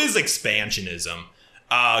with his expansionism,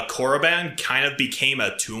 Korriban kind of became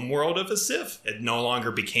a tomb world of the Sith. It no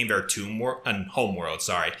longer became their home world,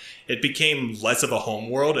 sorry. It became less of a home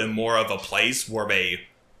world and more of a place where they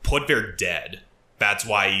put their dead. That's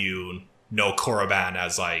why you know Korriban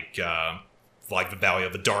as like the Valley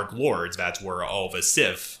of the Dark Lords. That's where all the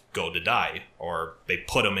Sith go to die. Or they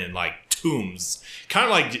put them in like tombs. Kind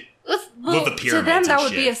of like with the pyramids. To them, that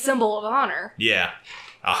would shit. be a symbol of honor. Yeah,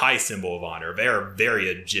 a high symbol of honor. They're very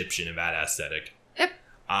Egyptian in that aesthetic. Yep.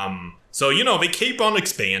 So, they keep on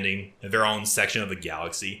expanding their own section of the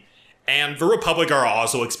galaxy. And the Republic are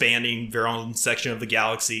also expanding their own section of the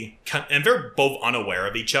galaxy. And they're both unaware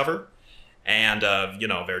of each other. And,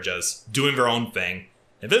 they're just doing their own thing.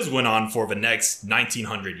 And this went on for the next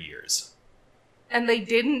 1900 years. And they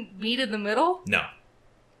didn't meet in the middle? No.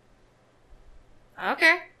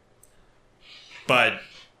 Okay. But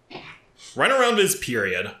right around this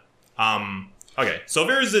period, so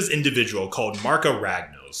there's this individual called Marka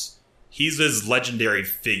Ragnos. He's this legendary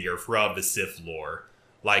figure throughout the Sith lore.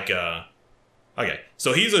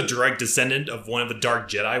 So he's a direct descendant of one of the Dark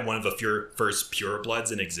Jedi, one of the first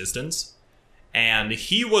purebloods in existence. And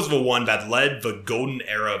he was the one that led the golden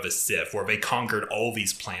era of the Sith, where they conquered all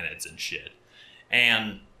these planets and shit.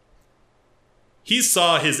 And he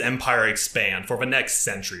saw his empire expand for the next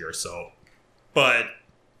century or so. But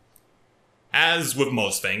as with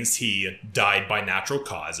most things, he died by natural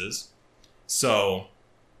causes. So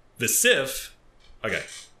the Sith... Okay.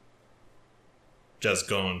 Just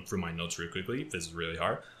going through my notes real quickly. This is really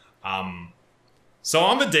hard. So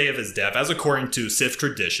on the day of his death, as according to Sith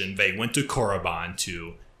tradition, they went to Korriban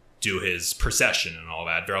to do his procession and all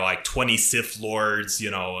that. There are like 20 Sith lords,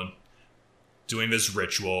 doing this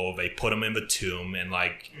ritual. They put him in the tomb and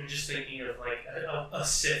like... I'm just thinking of like a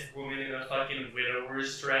Sith woman in a fucking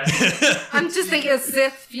widower's dress. I'm just thinking a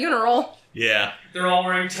Sith funeral. Yeah. They're all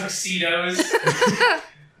wearing tuxedos.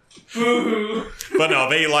 Boo-hoo. But no,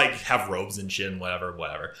 they like have robes and shit and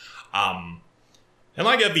whatever. And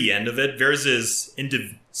like at the end of it, there's this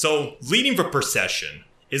so leading the procession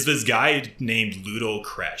is this guy named Ludo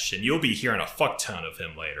Kresh, and you'll be hearing a fuck ton of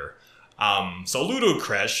him later. So Ludo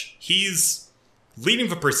Kresh, he's leading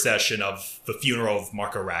the procession of the funeral of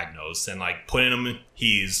Marco Ragnos and like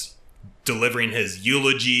he's delivering his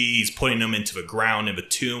eulogy, he's putting him into the ground in the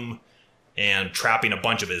tomb and trapping a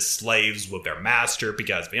bunch of his slaves with their master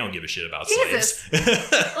because they don't give a shit about Jesus. slaves.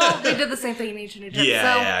 Well, they did the same thing in ancient Egypt.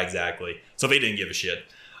 Yeah, exactly. So they didn't give a shit.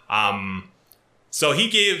 So he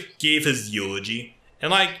gave his eulogy,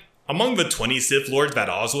 and like among the 20 Sith Lords that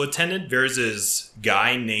also attended, there's this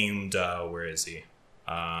guy named where is he?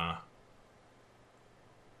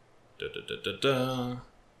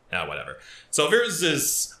 Whatever. So there's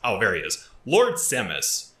this. Oh, there he is, Lord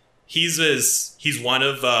Semis. He's one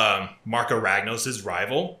of Marco Ragnos'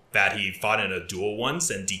 rival that he fought in a duel once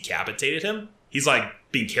and decapitated him. He's like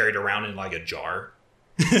being carried around in like a jar.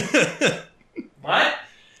 What?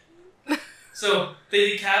 So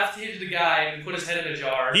they decapitated the guy and put his head in a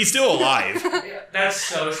jar. He's still alive. Yeah, that's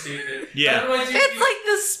so stupid. Yeah. It's like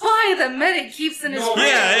the spy that Medic keeps in his no, brain.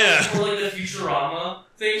 Yeah. Or like the Futurama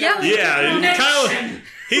thing. Yeah. Yeah, Connection.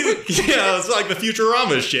 it's like the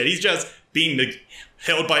Futurama shit. He's just being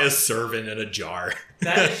held by a servant in a jar.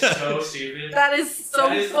 That is so stupid. That is so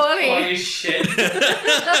that is funny. The funniest shit.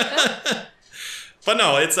 But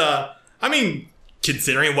no, it's I mean,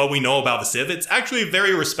 considering what we know about the Sith, it's actually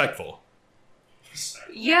very respectful.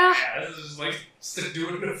 Yeah. Yeah, this is just like just do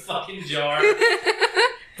it in a fucking jar.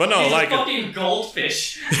 But no, He's like a fucking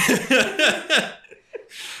goldfish.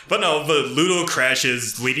 But no, the Ludo Kresh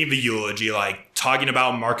is leading the eulogy, like talking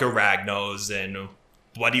about Marco Ragnos and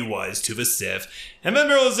what he was to the Sith. And then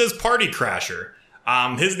there was this party crasher.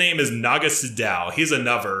 His name is Naga Sidao. He's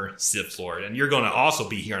another Sith Lord, and you're going to also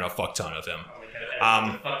be hearing a fuck ton of him.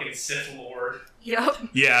 The fucking Sith Lord. Yep.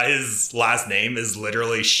 Yeah, his last name is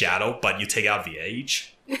literally Shadow, but you take out the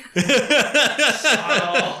H.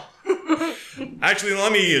 Oh. Actually,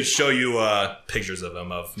 let me show you pictures of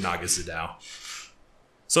him, of Naga Sidao.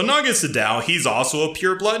 So Naga Sidao, he's also a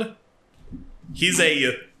pureblood. He's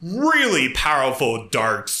a really powerful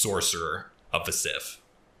dark sorcerer of the Sith.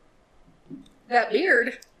 That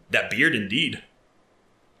beard. That beard, indeed.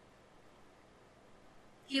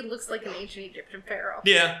 He looks like an ancient Egyptian pharaoh.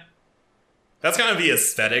 Yeah. That's kind of the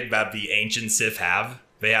aesthetic that the ancient Sith have.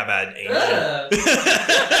 They have an ancient...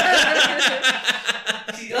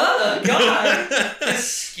 God. His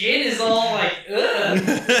skin is all like, ugh.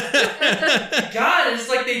 God, it's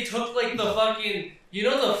like they took like the fucking, you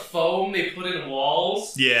know the foam they put in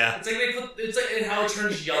walls? Yeah. It's like how it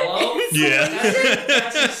turns yellow. Yeah.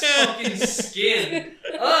 That's his fucking skin.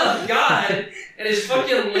 Oh, God. And his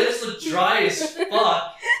fucking lips look dry as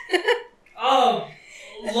fuck. Oh,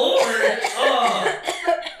 Lord.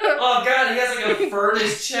 Oh, God, he has like a fur in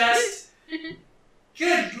his chest.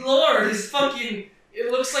 Good Lord, his fucking... It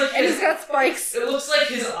looks like And he's got spikes. It looks like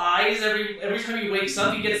his eyes, every time he wakes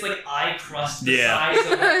up, he gets like eye crust the Yeah.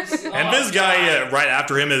 size of And this guy right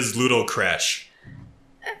after him is Ludo Kresh.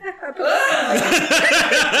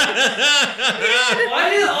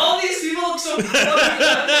 Why do all these people look so fucking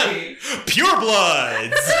ugly?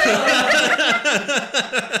 Purebloods!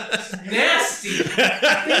 Nasty. Big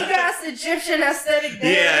ass Egyptian aesthetic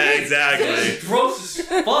there. Yeah, This exactly. is gross as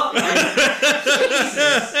fuck.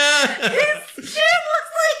 Jesus. His chin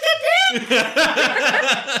looks like a dick.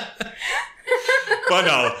 But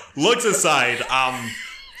no, looks aside,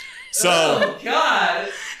 so Oh, God.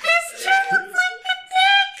 His chin looks like a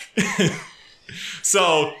dick.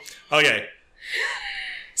 so okay.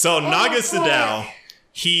 So Naga Sidao,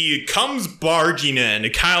 he comes barging in,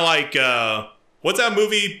 kind of like what's that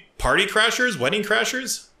movie? Party Crashers? Wedding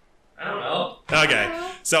Crashers? I don't know. Okay.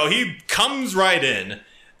 So he comes right in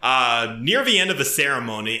near the end of the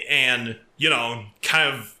ceremony and, you know,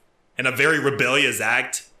 kind of in a very rebellious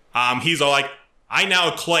act, he's all like, I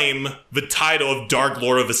now claim the title of Dark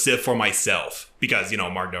Lord of the Sith for myself. Because, you know,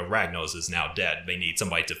 Marco Ragnos is now dead. They need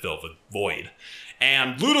somebody to fill the void.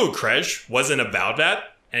 And Ludo Kresh wasn't about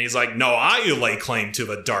that. And he's like, no, I lay claim to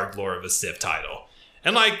the Dark Lord of the Sith title.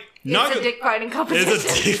 And like, It's a dick fighting competition.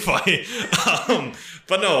 it's a dick fight.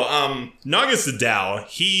 But no, Naga Sidao,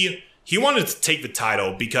 he wanted to take the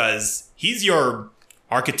title because he's your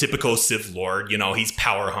archetypical Sith Lord. You know, he's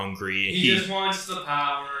power hungry. He just wants the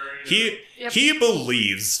power. He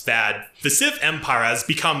believes that the Sith Empire has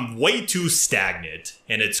become way too stagnant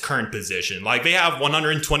in its current position. Like, they have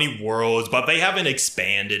 120 worlds, but they haven't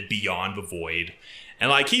expanded beyond the void. And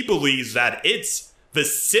like, he believes that it's the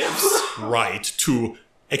Sith's right to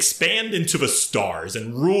expand into the stars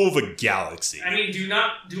and rule the galaxy. I mean,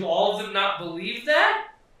 do all of them not believe that?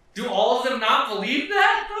 Do all of them not believe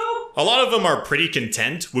that, though? A lot of them are pretty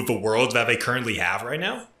content with the world that they currently have right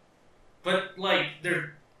now. But, like,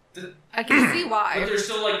 they're I can see But why. there's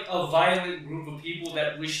still like a violent group of people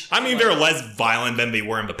that wish. I mean, like, they're less violent than they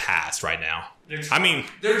were in the past right now. I mean,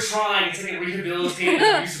 they're trying. It's like a rehabilitated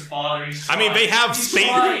abusive father. I mean, they have He's space.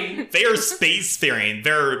 trying. They are spacefaring.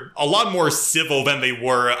 They're a lot more civil than they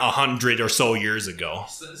were 100 or so years ago.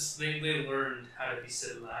 They learned how to be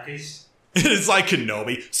civilized. It's like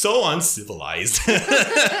Kenobi, so uncivilized.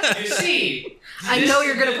 You see, I know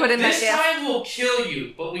you're gonna put in that This gif. time we'll kill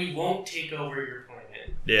you, but we won't take over your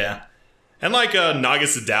planet. Yeah, and like Naga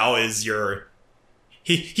Sadao is your,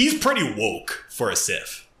 he's pretty woke for a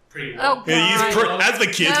Sith. Pretty Oh, well. Yeah, he's God. as the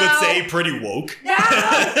kids No. would say, pretty woke. No!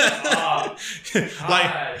 Ah,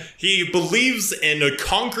 Like God. he believes in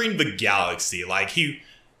conquering the galaxy. Like he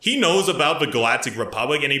knows about the Galactic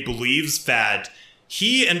Republic, and he believes that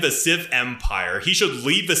he and the Sith Empire, he should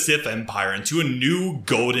lead the Sith Empire into a new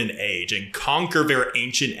golden age and conquer their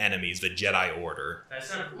ancient enemies, the Jedi Order.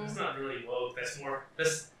 That's not really woke. That's more.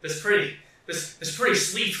 That's pretty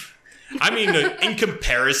sleep. I mean, in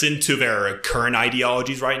comparison to their current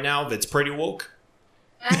ideologies right now, that's pretty woke.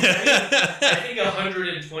 I think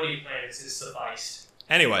 120 planets is sufficed.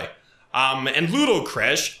 Anyway, and Ludo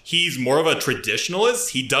Kresh, he's more of a traditionalist.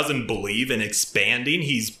 He doesn't believe in expanding.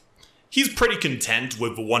 He's pretty content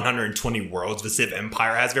with the 120 worlds the Sith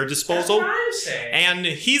Empire has at their That's disposal. what I'm saying. And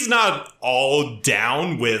he's not all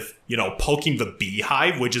down with, poking the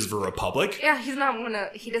beehive, which is the Republic. Yeah, he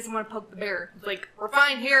doesn't want to poke the bear. He's like, we're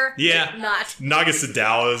fine here. Yeah. Not. Naga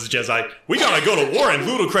Sadao is just like, we gotta go to war, and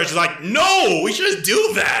Ludo Kresh is like, no, we shouldn't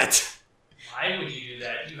do that. Why would you do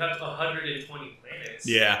that? You have 120 planets.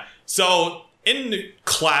 Yeah. So, in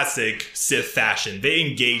classic Sith fashion, they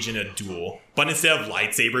engage in a duel, but instead of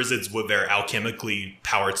lightsabers, it's with their alchemically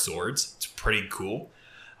powered swords. It's pretty cool.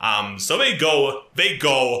 So they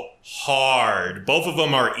go hard. Both of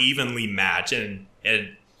them are evenly matched, and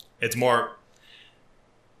it's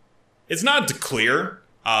not clear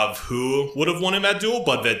of who would have won in that duel,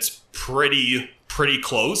 but it's pretty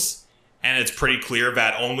close, and it's pretty clear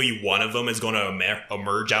that only one of them is going to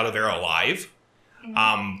emerge out of there alive.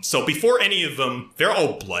 So before any of them, they're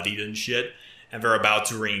all bloodied and shit, and they're about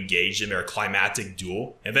to re-engage in their climactic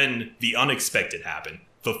duel, and then the unexpected happened.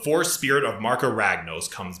 The Force Spirit of Marco Ragnos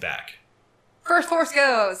comes back. First Force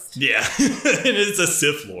Ghost. Yeah, it is a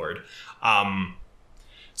Sith Lord.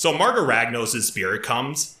 So Marco Ragnos' spirit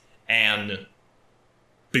comes, and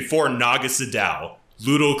before Naga Sadao,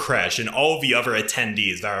 Ludo Kresh, and all of the other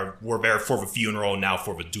attendees that were there for the funeral and now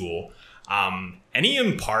for the duel, and he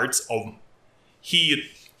imparts he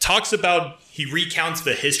recounts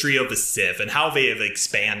the history of the Sith and how they have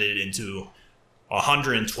expanded into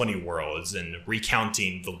 120 worlds and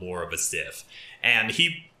recounting the lore of the Sith. And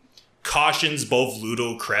he cautions both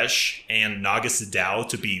Ludo Kresh and Naga Sadao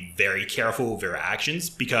to be very careful with their actions,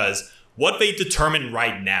 because what they determine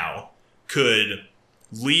right now could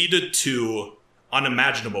lead to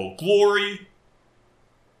unimaginable glory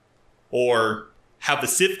or have the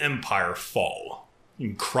Sith Empire fall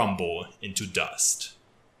and crumble into dust,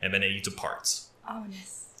 and then it departs.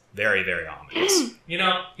 Ominous. Very, very ominous.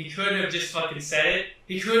 He couldn't have just fucking said it.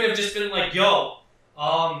 He couldn't have just been like, yo,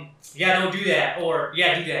 yeah, don't do that, or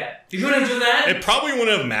yeah, do that. He couldn't have done that. It probably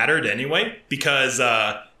wouldn't have mattered anyway, because,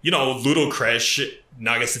 Ludo Kresh,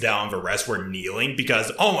 Naga Sadao, and the rest were kneeling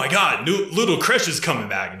because, oh my god, Ludo Kresh is coming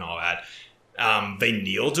back and all that. They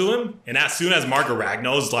kneel to him, and as soon as Marco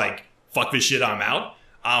Ragnos like, fuck this shit, I'm out,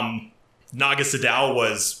 Naga Sadao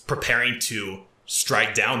was preparing to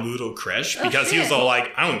strike down Ludo Kresh because he was all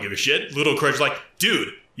like, I don't give a shit. Ludo Kresh was like,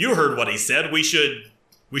 dude, you heard what he said. We should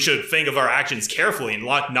think of our actions carefully. And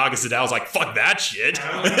Naga Sadao was like, fuck that shit.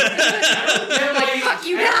 I don't get why Fuck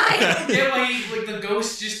you, I guy! don't get why the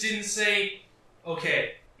ghost just didn't say,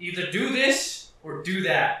 okay, either do this or do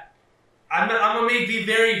that. I'm gonna be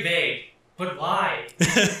very vague, but why?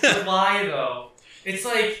 But why though? It's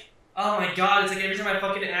like, oh my god, it's like every time I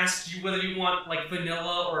fucking ask you whether you want like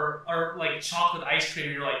vanilla or like chocolate ice cream,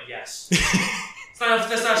 you're like, yes.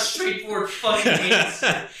 That's not a straightforward fucking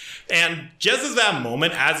answer. And just as that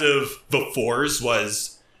moment, as if the Force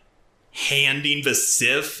was handing the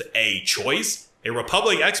Sith a choice, a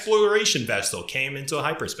Republic exploration vessel came into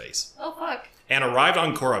hyperspace Oh, fuck. and arrived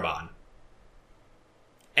on Korriban.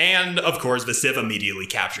 And, of course, the Sith immediately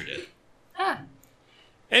captured it. Huh.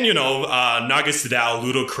 And, Naga Sadao,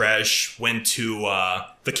 Ludo Kresh went to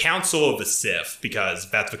the Council of the Sith, because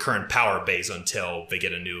that's the current power base until they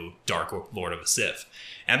get a new Dark Lord of the Sith.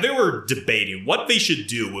 And they were debating what they should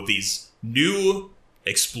do with these new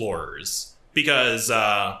explorers. Because,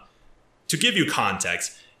 to give you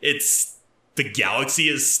context, the galaxy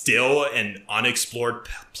is still an unexplored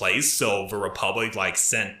place, so the Republic,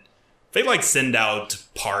 sent they like send out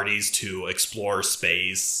parties to explore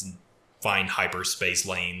space, find hyperspace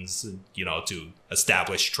lanes, you know, to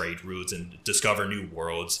establish trade routes and discover new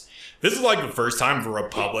worlds. This is like the first time the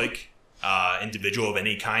Republic individual of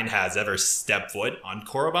any kind has ever stepped foot on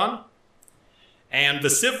Korriban. And the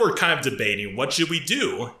Sith were kind of debating, what should we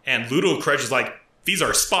do? And Ludo Kresh is like, these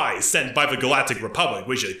are spies sent by the Galactic Republic,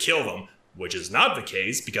 we should kill them. Which is not the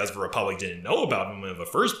case, because the Republic didn't know about them in the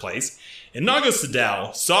first place. And Naga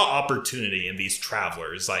Sadow saw opportunity in these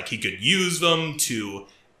travelers. Like, he could use them to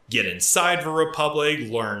get inside the Republic,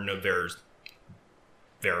 learn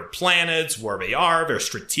their planets, where they are, their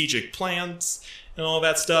strategic plans, and all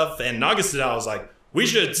that stuff. And Naga Sadow was like, we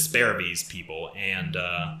should spare these people and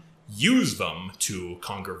use them to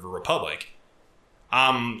conquer the Republic.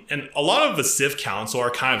 And a lot of the Sith Council are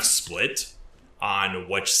kind of split on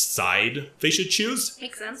which side they should choose.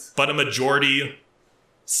 Makes sense. But a majority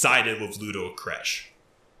sided with Ludo Kresh.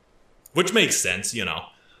 Which makes sense, you know.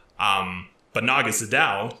 But Naga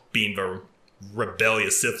Sadow, being the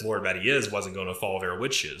rebellious Sith Lord that he is, wasn't going to follow their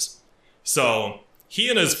wishes. So he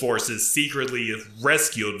and his forces secretly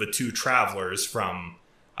rescued the two travelers from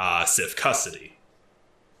Sith custody.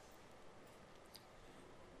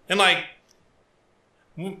 And like,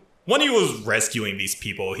 when he was rescuing these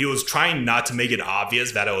people, he was trying not to make it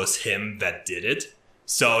obvious that it was him that did it.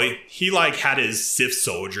 So he like had his Sith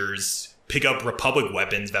soldiers pick up Republic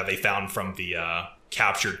weapons that they found from the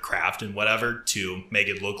captured craft and whatever to make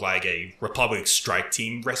it look like a Republic strike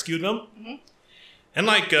team rescued them. Mm-hmm. And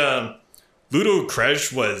like Ludo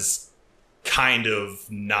Kresh was kind of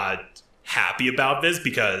not happy about this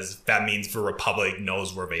because that means the Republic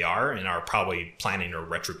knows where they are and are probably planning a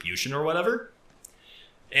retribution or whatever.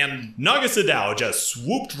 And Naga Sadow just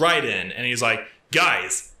swooped right in, and he's like,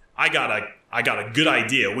 guys, I got a good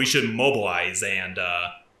idea. We should mobilize and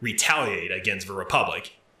retaliate against the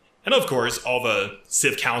Republic. And of course, all the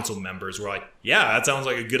Sith Council members were like, yeah, that sounds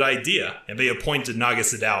like a good idea. And they appointed Naga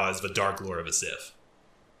Sadow as the Dark Lord of the Sith.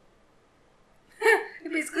 He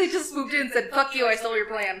basically just swooped in and said, fuck you, I stole your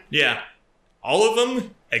plan. Yeah. All of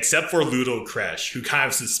them, except for Ludo Kresh, who kind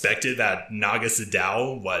of suspected that Naga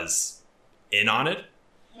Sadow was in on it.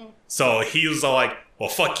 So he was all like, well,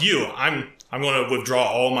 fuck you. I'm going to withdraw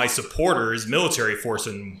all my supporters, military force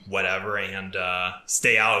and whatever, and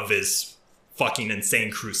stay out of this fucking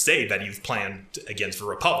insane crusade that you've planned against the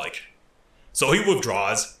Republic. So he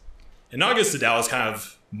withdraws, and Naga Sadow is kind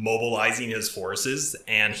of mobilizing his forces,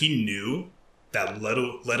 and he knew that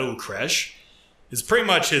Leto Kresh is pretty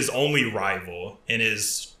much his only rival in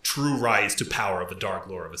his true rise to power of the Dark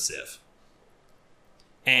Lord of the Sith.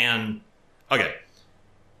 And, okay.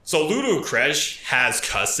 So Ludo Kresh has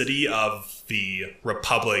custody of the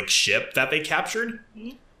Republic ship that they captured.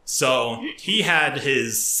 Mm-hmm. So he had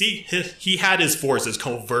his forces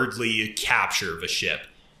covertly capture the ship.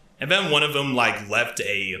 And then one of them like left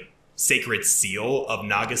a sacred seal of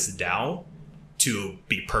Naga Sadow to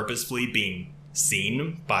be purposefully being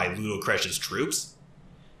seen by Ludo Kresh's troops.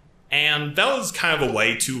 And that was kind of a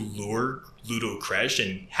way to lure Ludo Kresh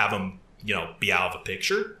and have him, you know, be out of the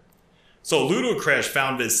picture. So Ludo Kresh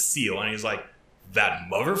found this seal, and he's like, that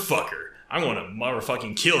motherfucker, I'm going to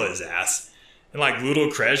motherfucking kill his ass. And like Ludo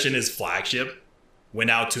Kresh and his flagship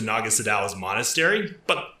went out to Naga Sadow's monastery,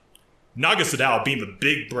 but Naga Sadow, being the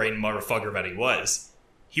big brain motherfucker that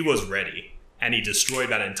he was ready, and he destroyed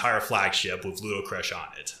that entire flagship with Ludo Kresh on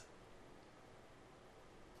it.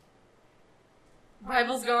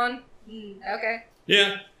 Rival's gone? Okay.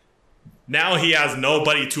 Yeah. Now he has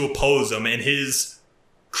nobody to oppose him in his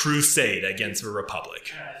crusade against the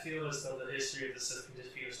Republic. I feel as though the history of the Sith can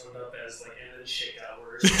just be summed up as like, and then shit got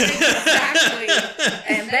worse. Exactly.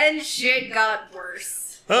 And then shit got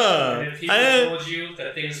worse. And if people told you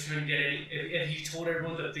that things couldn't get any, if you told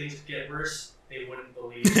everyone that things could get worse, they wouldn't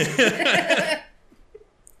believe you.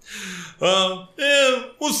 Yeah,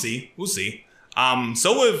 we'll see.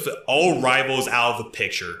 So with all rivals out of the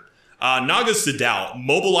picture, Naga Sadow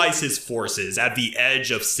mobilized his forces at the edge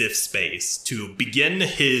of Sith space to begin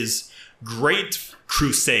his great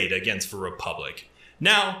crusade against the Republic.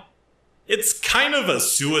 Now, it's kind of a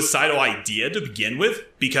suicidal idea to begin with,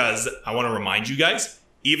 because I want to remind you guys,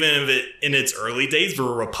 even if in its early days, the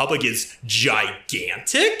Republic is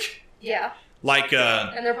gigantic. Yeah. Like,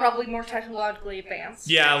 and they're probably more technologically advanced.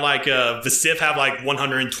 Yeah, like, the Sith have, like,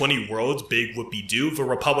 120 worlds, big whoopie-doo. The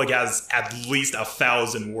Republic has at least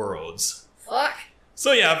 1,000 worlds. Fuck.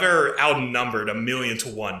 So, yeah, they're outnumbered 1,000,000 to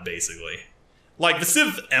 1, basically. Like, the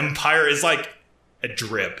Sith Empire is like a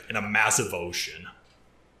drip in a massive ocean.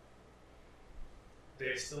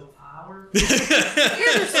 They're still powerful?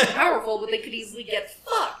 Yeah, they're so powerful, but they could easily get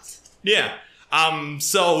fucked. Yeah.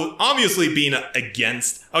 So obviously being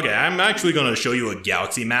against. Okay, I'm actually going to show you a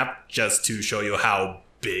galaxy map just to show you how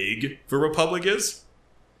big the Republic is.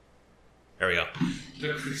 There we go.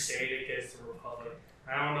 The Crusade against the Republic.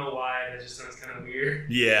 I don't know why. That just sounds kind of weird.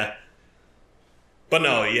 Yeah. But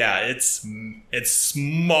no, yeah, it's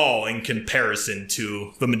small in comparison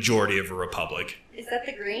to the majority of a Republic. Is that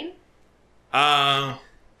the green? God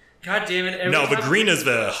damn it! No, the green is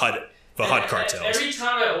the HUD cartels. Every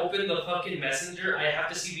time I open the fucking messenger, I have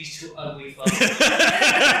to see these two ugly fuckers.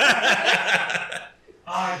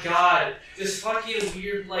 Oh god, this fucking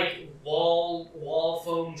weird like wall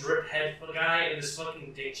foam drip head guy and this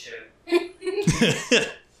fucking dick chip.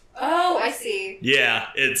 Oh, I see. Yeah,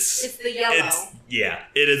 It's the yellow.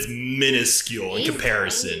 It is minuscule in He's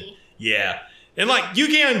comparison. tiny. Yeah. And like you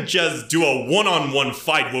can't just do a one-on-one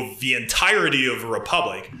fight with the entirety of a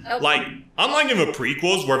Republic. Oh. Like, unlike in the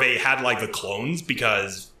prequels where they had like the clones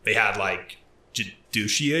because they had like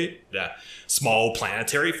Geduciate, small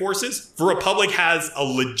planetary forces, the Republic has a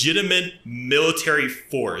legitimate military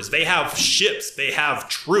force. They have ships, they have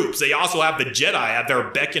troops, they also have the Jedi at their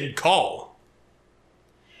beck and call.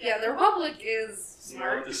 Yeah, the Republic is You know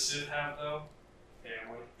what smart. the Sith have though?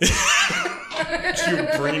 Family.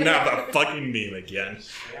 You bring up a fucking meme again.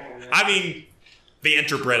 Family. I mean, they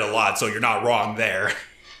interbred a lot, so you're not wrong there.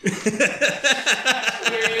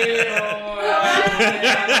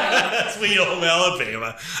 Sweet old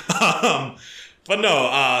Alabama. But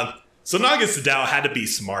no, so Naga Sadao had to be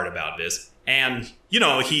smart about this. And, you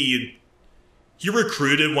know, he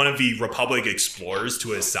recruited one of the Republic explorers to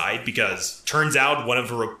his side because turns out one of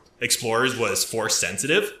the explorers was force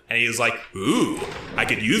sensitive. And he was like, ooh, I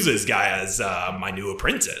could use this guy as my new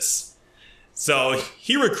apprentice. So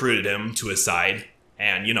he recruited him to his side.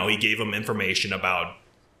 And, you know, he gave him information about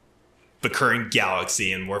the current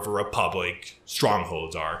galaxy and where the Republic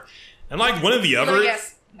strongholds are. And like one of the other... Oh,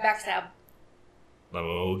 yes, backstab.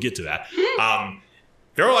 We'll get to that.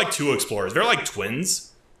 There are like two explorers. They're like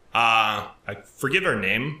twins. I forget their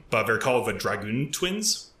name, but they're called the Dragoon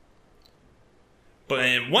Twins.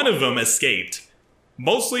 But one of them escaped.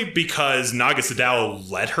 Mostly because Naga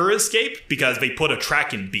Sadao let her escape because they put a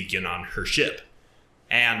tracking beacon on her ship.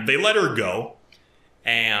 And they let her go.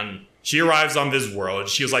 And she arrives on this world.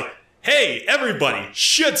 She was like, hey, everybody,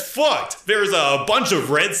 shit's fucked. There's a bunch of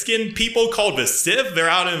red-skinned people called the Sith. They're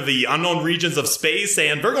out in the unknown regions of space,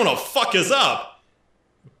 and they're gonna fuck us up.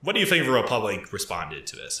 What do you think the Republic responded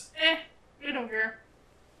to this? We don't care.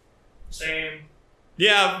 Same.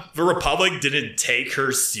 Yeah, the Republic didn't take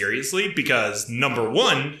her seriously because, number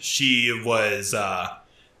one, she was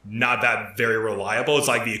not that very reliable. It's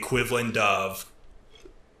like the equivalent of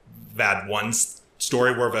that one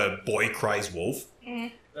story where the boy cries wolf.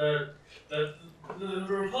 Mm. The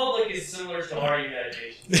Republic is similar to our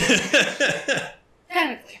meditation.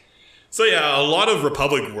 Technically. So yeah, a lot of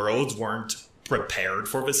Republic worlds weren't prepared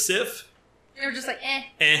for the Sith. They were just like,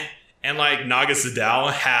 eh. And like Naga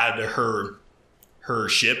Sadao had her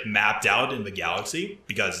ship mapped out in the galaxy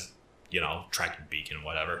because, you know, tracking beacon,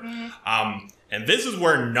 whatever. Mm-hmm. And this is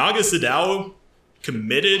where Naga Sadao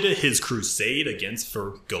committed his crusade against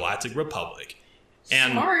the Galactic Republic.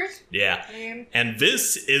 And Smart. yeah. I mean, And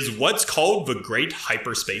this is what's called the Great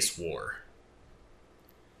Hyperspace War.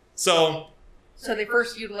 So so they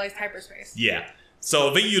first utilized hyperspace. yeah.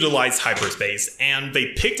 So they utilized hyperspace and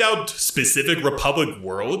they picked out specific Republic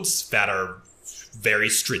worlds that are very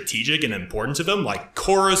strategic and important to them, like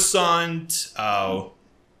Coruscant.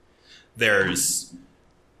 There's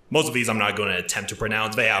most of these I'm not going to attempt to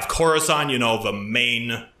pronounce. They have Coruscant, you know, the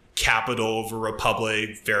main capital of the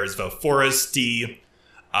Republic. There's the foresty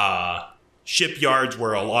shipyards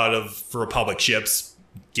where a lot of Republic ships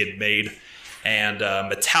get made. And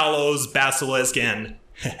Metalos, Basilisk, and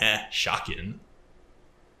Shakin.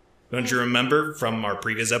 Don't you remember from our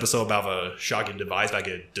previous episode about a Shakin device that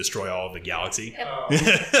could destroy all of the galaxy?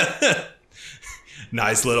 Oh.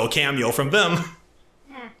 Nice little cameo from them.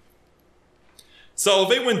 So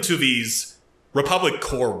they went to these Republic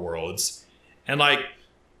core worlds, and like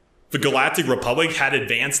the Galactic Republic had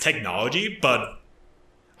advanced technology, but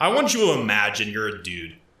I want you to imagine you're a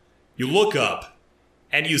dude. You look up,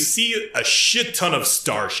 and you see a shit ton of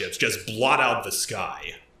starships just blot out the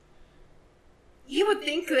sky. You would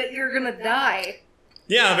think that you're gonna die.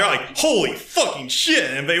 Yeah, they're like, holy fucking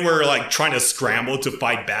shit! And they were like trying to scramble to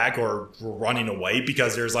fight back or were running away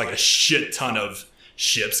because there's like a shit ton of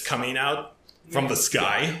ships coming out from the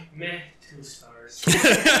sky. Meh, 2 stars.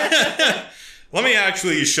 Let me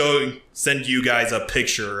actually send you guys a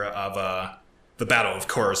picture of the Battle of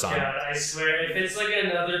Coruscant. God, I swear, if it's like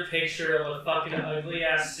another picture of a fucking ugly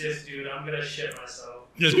ass cis dude, I'm gonna shit myself.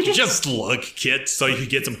 Just look, kid, so you can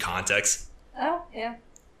get some context. Oh, yeah.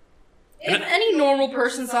 If any normal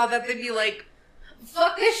person saw that, they'd be like,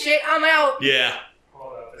 fuck this shit, I'm out. Yeah.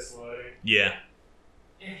 Hold up, it's loading. Yeah.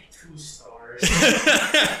 2 stars.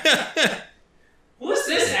 Who's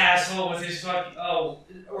this asshole with his fucking... Oh,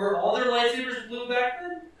 were all their lightsabers blue back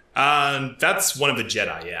then? That's one of the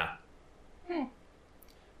Jedi, yeah.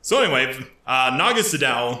 So anyway, Naga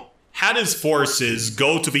Sadow had his forces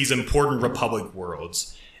go to these important Republic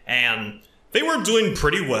worlds, and they were doing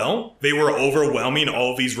pretty well. They were overwhelming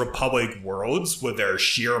all these Republic worlds with their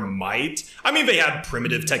sheer might. I mean, they had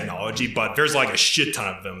primitive technology, but there's like a shit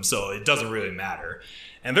ton of them, so it doesn't really matter.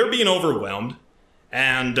 And they're being overwhelmed,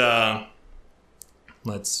 and,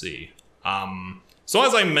 let's see. So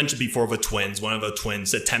as I mentioned before, one of the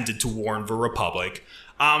twins attempted to warn the Republic.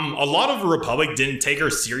 A lot of the Republic didn't take her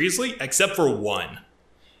seriously, except for one.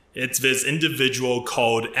 It's this individual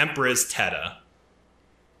called Empress Teta.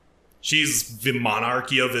 She's the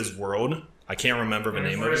monarchy of his world. I can't remember the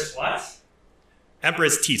name of it. Empress what?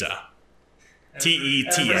 Empress Teta.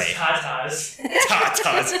 T-E-T-A. Empress Tatas.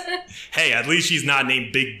 Tatas. Hey, at least she's not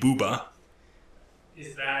named Big Booba.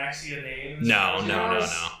 Is that actually a name? No.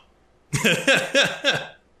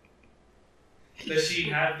 Does she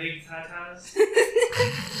have big tatas?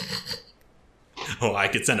 Oh, I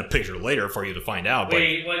could send a picture later for you to find out. But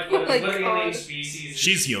Wait, what Oh my alien God. species?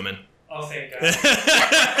 she's human. Oh, thank God. I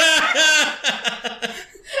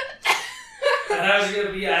thought I was going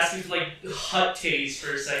to be asking for, like, hut titties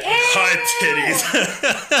for a second. Hot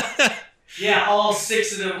titties. Yeah, all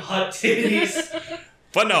 6 of them hut titties.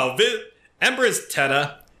 But no, Empress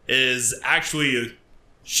Teta is actually...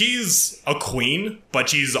 She's a queen, but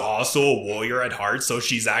she's also a warrior at heart, so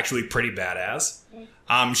she's actually pretty badass.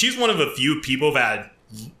 She's one of the few people that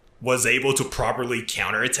was able to properly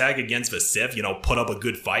counterattack against the Sith, put up a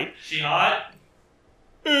good fight. She hot?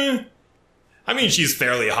 I mean, she's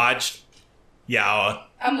fairly hot. Yeah,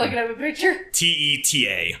 I'm looking at a picture.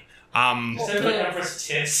 T-E-T-A. Instead of like Empress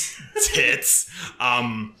tits. Tits.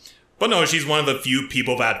 But no, she's one of the few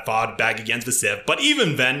people that fought back against the Sith. But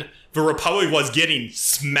even then, the Republic was getting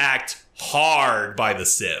smacked hard by the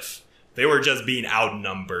Sith. They were just being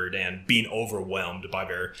outnumbered and being overwhelmed by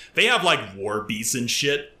They have like war beasts and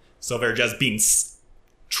shit, so they're just being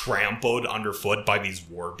trampled underfoot by these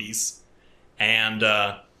war beasts. And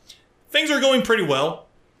things are going pretty well,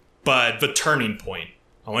 but the turning point.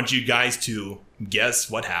 I want you guys to guess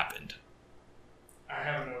what happened. I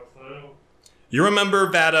have no clue. You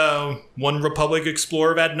remember that one Republic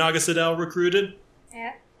explorer that Naga Sadow recruited?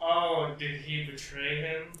 Yeah. Oh, did he betray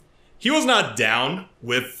him? He was not down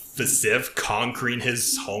with the Sith conquering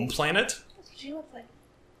his home planet. That's what she looks like.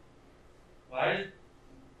 Why?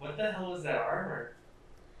 What the hell is that armor?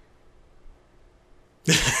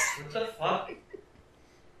 What the fuck?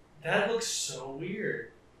 That looks so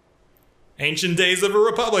weird. Ancient days of a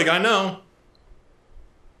Republic, I know.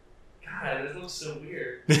 God, that looks so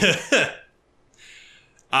weird.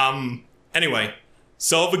 Anyway,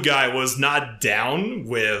 so the guy was not down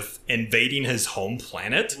with invading his home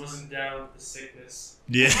planet. He wasn't down with the sickness.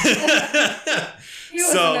 Yeah. He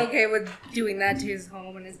wasn't okay with doing that to his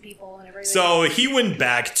home and his people and everything. So he went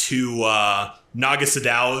back to Naga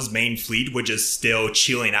Sadow's main fleet, which is still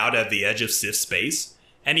chilling out at the edge of Sith space.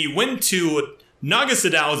 And he went to Naga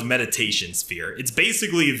Sadow's meditation sphere. It's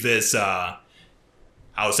basically this, I'll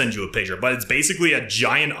send you a picture, but it's basically a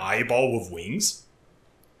giant eyeball with wings.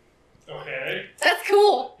 Okay. That's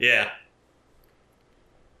cool. Yeah.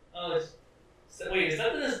 Oh, wait, is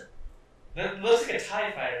that this? That looks like a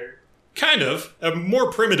TIE fighter. Kind of. A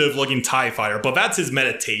more primitive looking TIE fighter, but that's his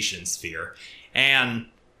meditation sphere. And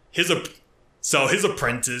his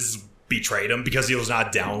apprentice betrayed him because he was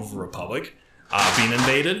not down with the Republic being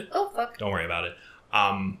invaded. Oh, fuck. Don't worry about it.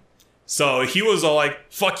 So he was all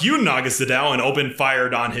like, fuck you, Naga Sadow, and opened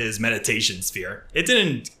fired on his meditation sphere. It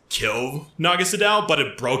didn't kill Naga Sadow, but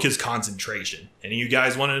it broke his concentration. Any of you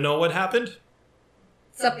guys want to know what happened?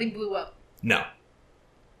 Something blew up. No.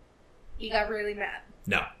 He got really mad.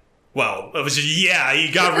 No. Well, it was just, yeah,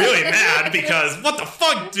 he got really mad because, what the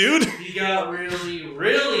fuck, dude? He got really,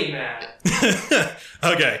 really mad.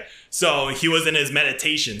 Okay, so he was in his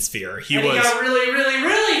meditation sphere. He He got really, really,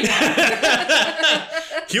 really mad.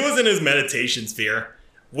 He was in his meditation sphere,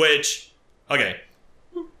 which, okay,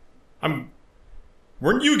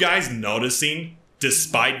 weren't you guys noticing,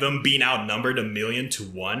 despite them being outnumbered 1,000,000 to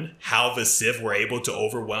 1, how the Sith were able to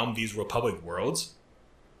overwhelm these Republic worlds?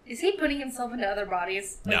 Is he putting himself into other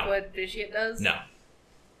bodies? Like No. what Vitiate does? No.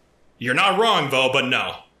 You're not wrong, though, but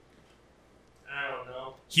no. I don't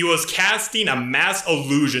know. He was casting a mass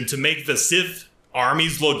illusion to make the Sith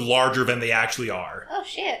armies look larger than they actually are. Oh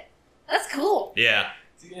shit, that's cool. Yeah.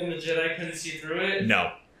 And the Jedi couldn't see through it?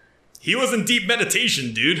 No. He was in deep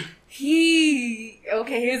meditation, dude.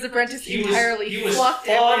 His apprentice He entirely was fucked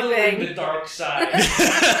fondling everything. the dark side.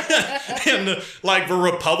 And, like, the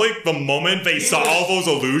Republic, the moment they saw all those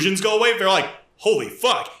illusions go away, they're like, holy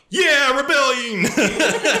fuck. Yeah, rebellion! He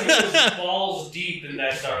was balls deep in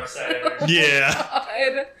that dark side energy. Yeah.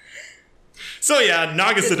 God. So, yeah,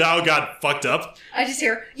 Naga Sadao got fucked up. I just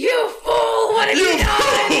hear, "You fool! What have you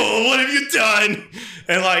done?" fool! What have you done?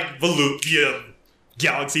 And, like, the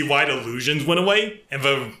galaxy-wide illusions went away, and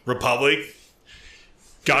the Republic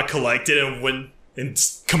got collected and went and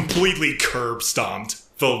completely curb-stomped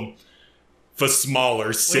the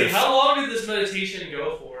smaller Sith. Wait, how long did this meditation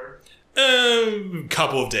go for?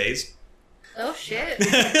 Couple of days. Oh shit.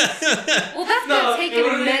 Well, that's gonna take it an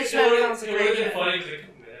would've immense been- amount of it would've been concentration. funny for like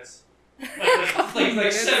a couple minutes.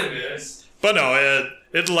 Like 7 minutes. But no,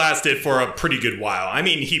 it lasted for a pretty good while. I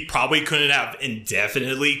mean, he probably couldn't have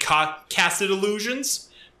indefinitely casted illusions,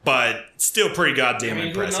 but still pretty goddamn I mean,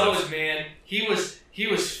 impressive. who knows, man? He was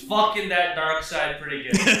fucking that dark side pretty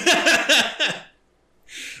good.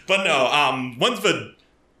 But no, once the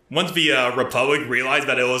Republic realized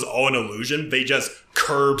that it was all an illusion, they just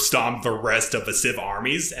curb stomped the rest of the Sith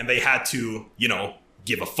armies, and they had to,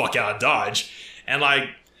 give a fuck out of Dodge. And like,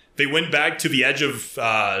 they went back to the edge of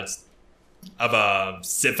a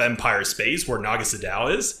Sith Empire space where Naga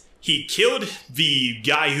Sadao is. He killed the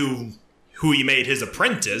guy who he made his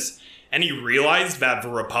apprentice, and he realized that the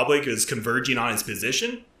Republic is converging on his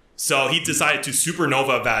position. So he decided to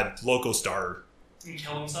supernova that local star. He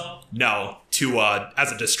killed himself? No,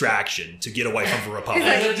 as a distraction to get away from the Republic.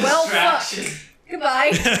 He's like, As a well, distraction. fuck.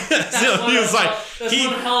 Goodbye. So he was like, That's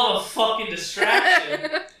one hell of a fucking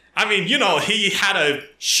distraction. I mean, he had a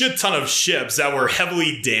shit ton of ships that were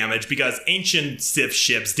heavily damaged because ancient Sith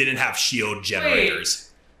ships didn't have shield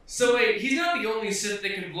generators. So wait, he's not the only Sith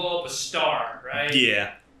that can blow up a star, right?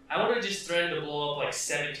 Yeah. I would have just threatened to blow up like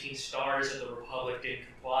 17 stars if the Republic didn't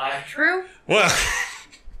comply. True. Well,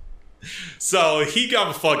 so he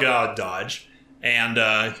got the fuck out of Dodge,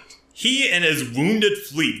 and he and his wounded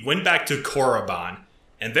fleet went back to Korriban,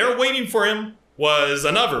 and there waiting for him was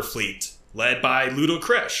another fleet led by Ludo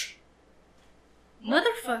Kresh.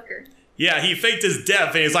 Motherfucker. Yeah, he faked his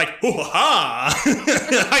death, and he's like,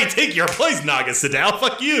 "Hoo-ha! I take your place, Naga Sadao.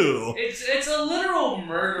 Fuck you." It's a literal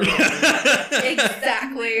murder.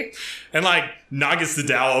 Exactly. And like Naga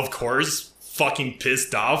Sadao, of course, fucking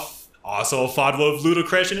pissed off, also fought with Ludo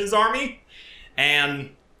Kresh and his army,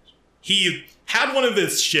 and he had one of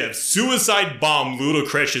his ships suicide bomb Ludo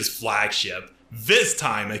Kresh's flagship. This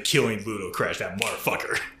time, killing Ludo Kresh, that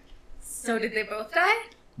motherfucker. So did they both die?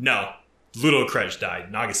 No, Ludo Kresh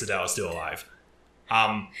died. Naga Sadao is still alive.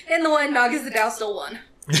 In the one, Naga Sadao still won.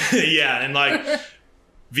 Yeah, and like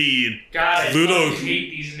the God, I Ludo- fucking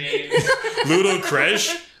hate these names. Ludo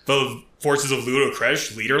Kresh, the forces of Ludo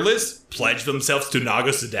Kresh, leaderless, pledged themselves to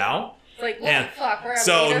Naga Sadao. It's like, well, And fuck, we're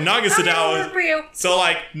so leader. Naga I'm gonna Sadao work for you. So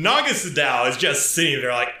like Naga Sadao is just sitting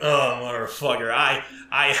there like, oh motherfucker, I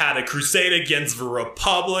had a crusade against the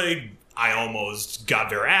Republic. I almost got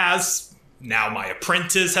their ass. Now my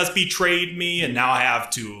apprentice has betrayed me, and now I have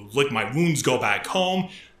to lick my wounds, go back home.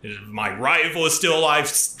 My rival is still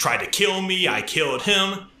alive, tried to kill me. I killed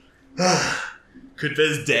him. Could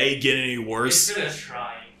this day get any worse? It's gonna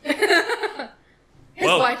try. His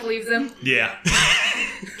Well- wife leaves him Yeah.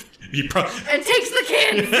 He and takes the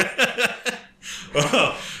kids.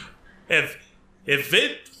 Well, if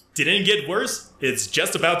it didn't get worse, it's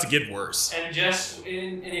just about to get worse. And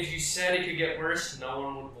if you said it could get worse, no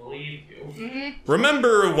one would believe you.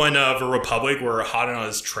 Remember when the Republic were hot on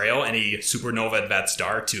his trail and he supernovaed that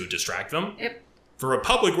star to distract them? Yep. The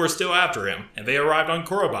Republic were still after him, and they arrived on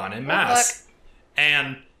Korriban en masse.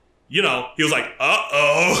 And, he was like,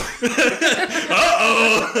 uh-oh.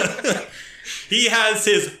 Uh-oh. He has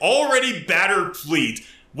his already battered fleet,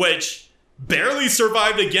 which barely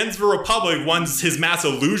survived against the Republic once his mass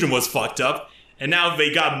illusion was fucked up, and now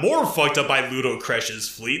they got more fucked up by Ludo Kresh's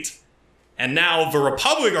fleet. And now the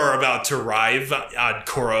Republic are about to arrive at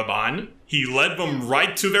Korriban. He led them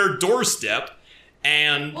right to their doorstep,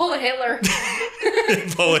 and Pull a Hitler.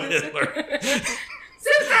 Bullet Hitler.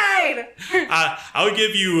 Suicide! I'll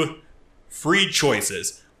give you 3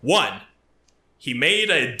 choices. 1, he made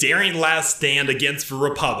a daring last stand against the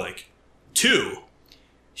Republic. 2,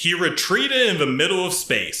 he retreated in the middle of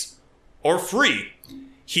space. Or 3,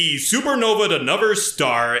 he supernovaed another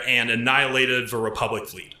star and annihilated the Republic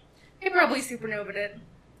fleet. He probably supernovaed it.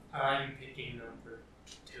 I'm picking number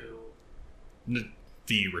 2.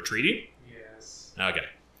 The retreating? Yes. Okay.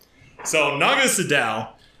 So Naga Sadao,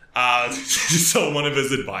 so one of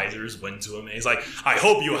his advisors went to him and he's like, I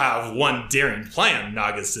hope you have one daring plan,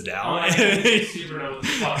 Naga Sadao.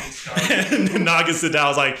 And Naga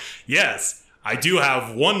Sadao's like, yes, I do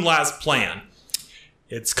have one last plan.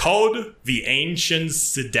 It's called the Ancient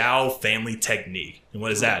Sadao Family Technique. And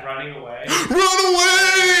what is that? Running away. Run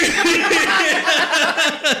away!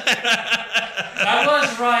 That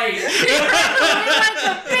was right. Like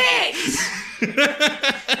a bitch!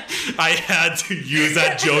 I had to use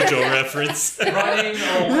that JoJo reference. Running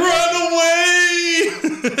away. Run away!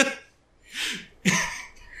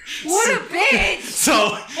 What a bitch!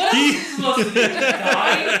 So What else is he supposed to do?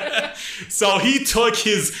 Die? So he took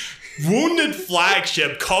his wounded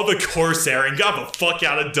flagship called the Corsair and got the fuck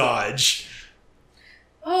out of Dodge.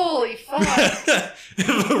 Holy fuck.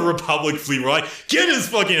 The Republic fleet were like, get his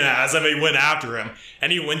fucking ass, and they went after him.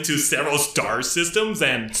 And he went to several star systems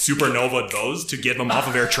and supernova those to get them off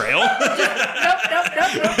of their trail. Nope.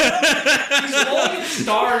 He's rolling at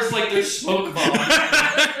stars like they're smoke bombs.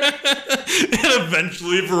 And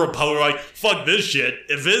eventually the Republic were like, fuck this shit.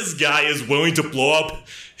 If this guy is willing to blow up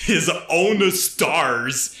his own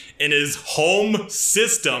stars in his home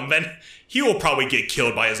system, then he will probably get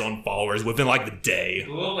killed by his own followers within like the day.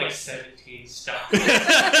 Blew up like 17 stars.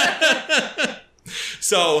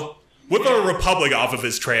 So, with the Republic off of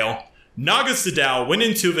his trail, Naga Sadao went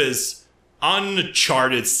into this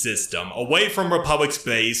uncharted system, away from Republic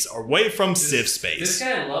space, away from Sith This space.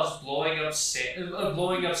 guy loves blowing up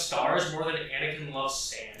stars more than Anakin loves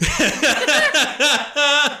sand.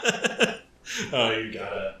 Oh, you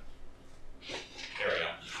gotta. There we go.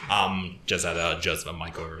 Just had to adjust the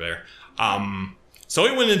mic over there. So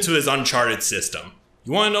he went into his uncharted system.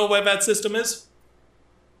 You want to know what that system is?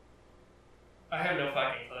 I have no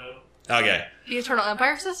fucking clue. Okay, The Eternal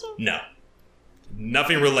Empire system? no.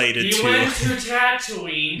 Nothing related He to. went to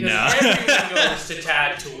Tatooine because No. everyone goes to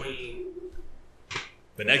Tatooine.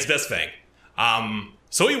 The next best thing.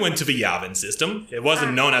 So he went to the Yavin system. It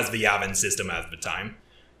wasn't known as the Yavin system at the time.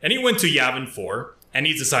 And he went to Yavin 4, and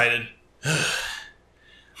he decided,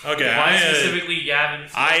 okay, Why specifically Yavin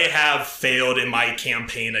 4? I have failed in my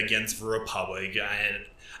campaign against the Republic, and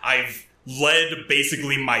I've led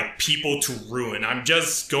basically my people to ruin. I'm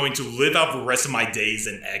just going to live out the rest of my days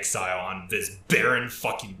in exile on this barren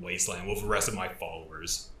fucking wasteland with the rest of my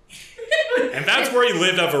followers. And that's where he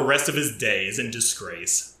lived out the rest of his days in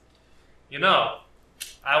disgrace. You know,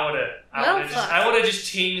 I would have just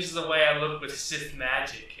changed the way I look with Sith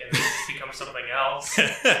magic and then just become something else. And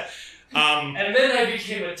then I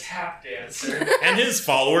became a tap dancer. And his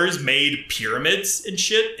followers made pyramids and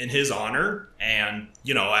shit in his honor, and,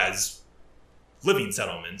 you know, as living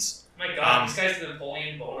settlements. My god, this guy's the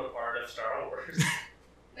Napoleon Bonaparte of Star Wars.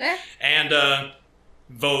 And,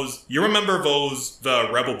 you remember the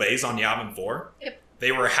rebel base on Yavin 4? Yep.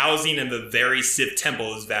 They were housing in the very Sith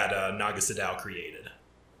temples that Naga Sadao created.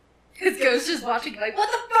 His ghost just watching like, what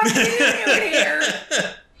the fuck are you doing here?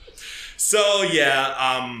 So,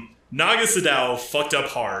 yeah, Naga Sadao fucked up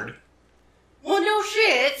hard. Well, no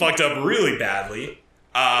shit. Fucked up really badly.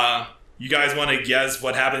 You guys want to guess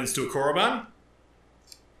what happens to a Korriban?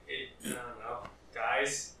 I don't know.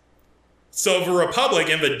 Guys? So the Republic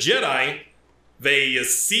and the Jedi, they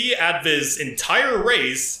see at this entire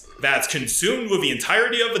race that's consumed with the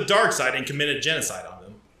entirety of the dark side and committed genocide on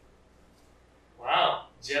them. Wow.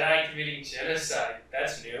 Jedi committing genocide.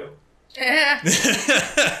 That's new.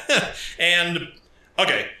 And,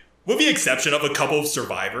 okay, with the exception of a couple of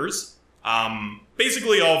survivors,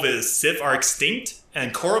 basically all the Sith are extinct,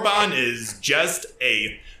 and Korriban is just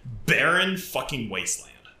a barren fucking wasteland.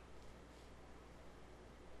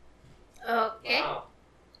 Okay. Wow.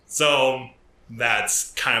 So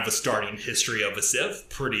that's kind of a starting history of a Sith.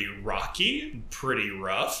 Pretty rocky, pretty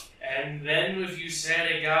rough. And then if you said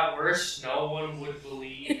it got worse, no one would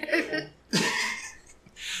believe you.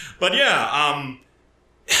 But yeah,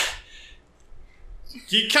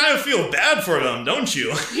 you kind of feel bad for them, don't you?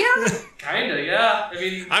 Yeah. Kinda, yeah.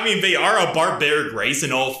 I mean, they are a barbaric race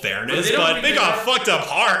in all fairness, but they got fucked up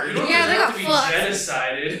hard. Yeah, they got to be fucked.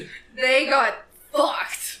 genocided. They got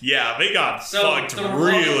fucked. Yeah, they got So fucked the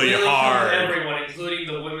really killed hard. everyone, including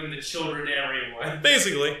the women, the children, everyone.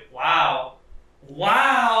 Basically. Wow.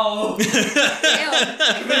 Wow.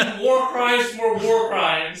 Damn. Committed war crimes, more war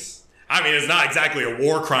crimes. I mean, it's not exactly a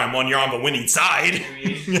war crime when you're on the winning side. I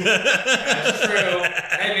mean, that's true.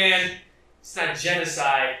 Hey man, it's not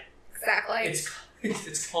genocide. Exactly.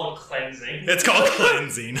 It's called cleansing. It's called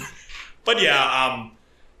cleansing. But yeah,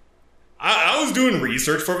 I was doing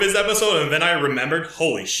research for this episode, and then I remembered,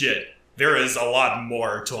 holy shit, there is a lot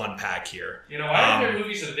more to unpack here. You know, why aren't there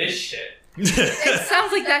movies of this shit? It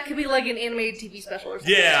sounds like that could be like an animated TV special or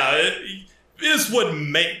something. Yeah, this would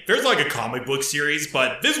make... There's like a comic book series,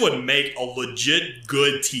 but this would make a legit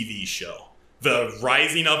good TV show. The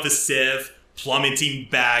rising of the Sith, plummeting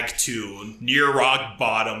back to near rock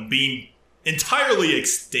bottom, being entirely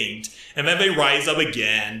extinct, and then they rise up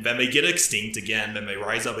again, then they get extinct again, then they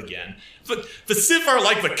rise up again. But the Sith are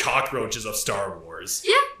like the cockroaches of Star Wars.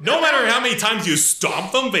 Yeah. No matter how many times you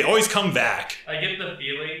stomp them, they always come back. I get the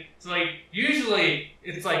feeling. It's like usually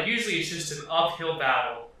it's just an uphill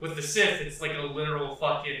battle. With the Sith, it's like a literal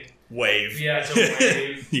fucking Wave. Yeah, it's a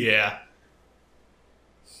wave. Yeah.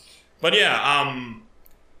 But yeah,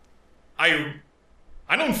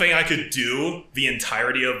 I don't think I could do the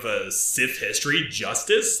entirety of a Sith history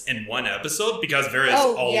justice in one episode because there is a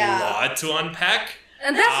lot to unpack.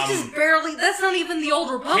 And that's just barely, that's not even the Old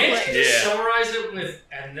Republic. Can't you just summarize it with,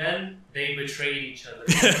 and then they betrayed each other,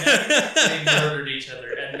 and then they murdered each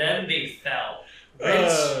other, and then they fell.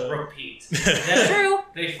 Rinse, repeat. Then True.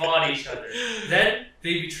 They fought each other. Then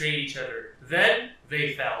they betrayed each other. Then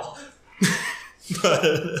they fell.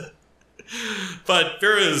 But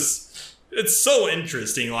there is, it's so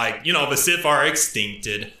interesting, like, you know, the Sith are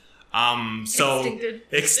extincted. Extincted.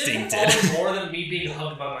 It's more than me being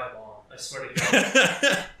hugged by my mom. I swear to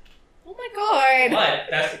God. Oh my god.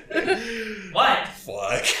 What?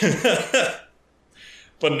 What? Fuck.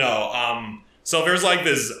 But no, so there's like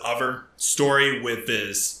this other story with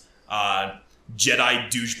this Jedi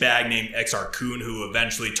douchebag named Exar Kun who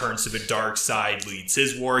eventually turns to the dark side, leads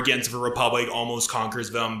his war against the Republic, almost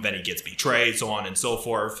conquers them, then he gets betrayed, so on and so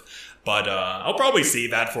forth. But I'll probably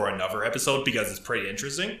save that for another episode because it's pretty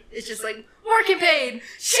interesting. It's just like, working paid!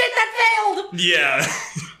 Shit, that failed! Yeah.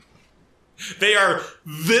 They are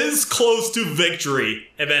this close to victory,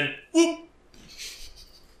 and then, whoop!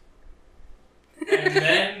 And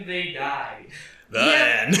then they died.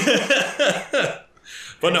 Then.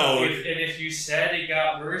 But no. And if you said it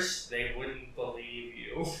got worse, they wouldn't believe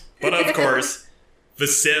you. But of course, the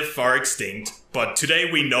Sith are extinct, but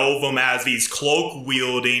today we know them as these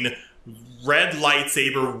cloak-wielding, red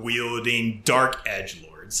lightsaber-wielding dark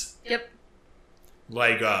edgelords. Yep.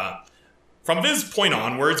 Like, from this point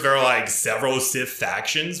onwards, there are like several Sith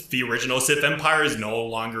factions. The original Sith Empire is no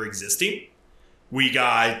longer existing. We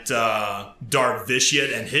got Darth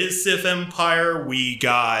Vitiate and his Sith Empire. We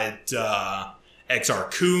got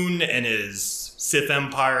Exar Kun and his Sith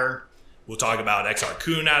Empire. We'll talk about Exar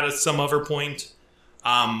Kun at some other point.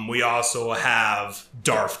 We also have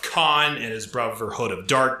Darth Khan and his Brotherhood of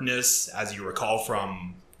Darkness, as you recall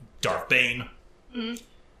from Darth Bane. Mm-hmm.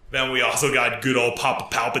 Then we also got good old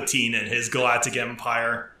Papa Palpatine and his Galactic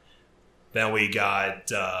Empire. Then we got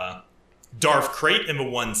Darth Krayt and the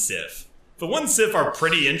One Sith. The One Sith are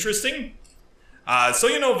pretty interesting. So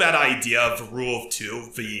you know that idea of the rule of two,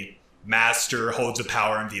 the master holds the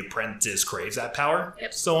power and the apprentice craves that power,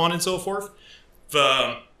 yep. So on and so forth.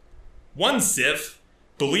 The One Sith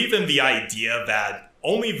believe in the idea that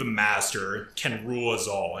only the master can rule us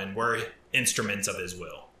all and we're instruments of his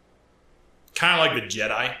will. Kind of like the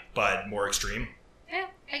Jedi, but more extreme. Yeah,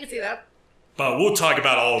 I can see that. But we'll talk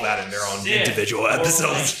about all of that in their own individual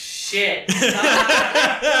episodes. Shit.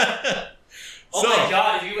 Oh my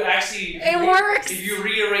god, if you actually... It works! If you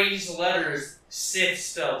rearrange the letters, Sith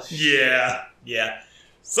spells shit. Yeah.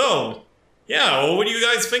 So, yeah, well, what do you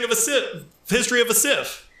guys think of a Sith? History of a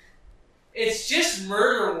Sith? It's just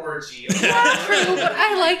murder orgy. Not true, but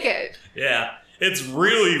I like it. Yeah. It's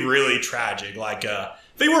really, really tragic. Like,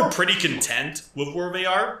 they were pretty content with where they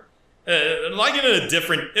are. Like in a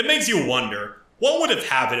different... It makes you wonder, what would have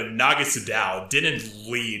happened if Naga Sadow didn't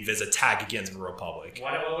lead this attack against the Republic?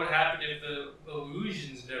 What would happen if the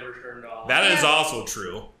illusions never turned off? That is also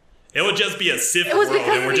true. It would just be a Sith world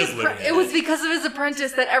and we're just living in it. It was because of his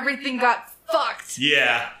apprentice that everything got fucked.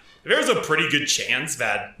 Yeah. There's a pretty good chance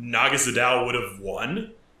that Naga Sadow would have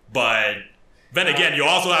won, but then again, you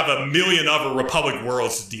also have a million other Republic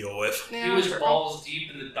worlds to deal with. Yeah, he was balls deep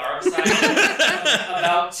in the dark side,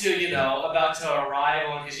 about to arrive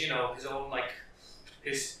on his, his own, like,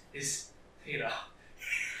 his Jesus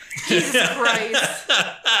Christ.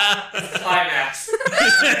 climax. And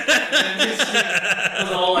then it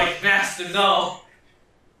was all like, Master, no.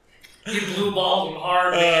 You blue balled him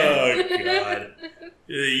hard, man. Oh, God.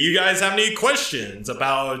 You guys have any questions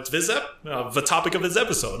about this the topic of this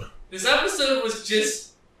episode? This episode was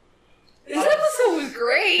just... This episode was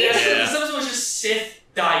great. Yeah. This episode was just Sith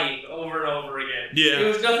dying over and over again. Yeah. It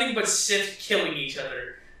was nothing but Sith killing each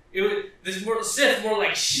other. It was Sith more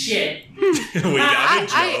like shit. We got a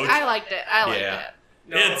joke. I liked it. I liked it.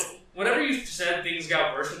 No, whenever you said things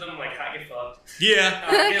got worse with them, I'm like, I get fucked.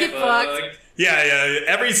 Yeah. Get fucked. Yeah.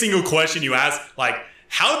 Every single question you ask, like,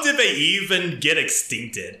 how did they even get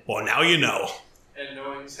extincted? Well, now you know. And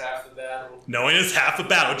knowing is half the battle. Knowing is half the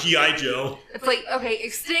battle, G.I. Joe. It's like, okay,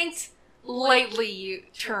 extinct, lightly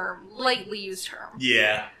used term.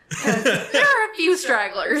 Yeah. There are a few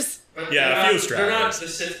stragglers. But Yeah, a few they're not stragglers. the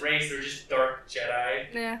Sith race, they're just dark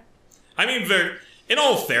Jedi. Yeah. I mean, in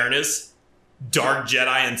all fairness, Dark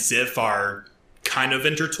Jedi and Sith are kind of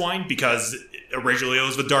intertwined because originally it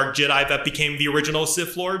was the Dark Jedi that became the original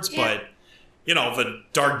Sith Lords, Yeah. but, you know, the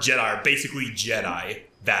Dark Jedi are basically Jedi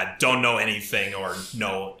that don't know anything or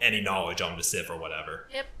know any knowledge on the Sith or whatever.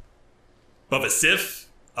 Yep. But the Sith,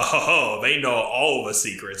 oh, they know all the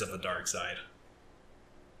secrets of the dark side.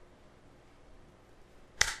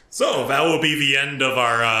 So that will be the end of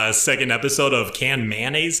our second episode of Can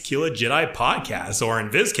Mayonnaise Kill a Jedi podcast, or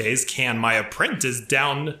in this case, Can My Apprentice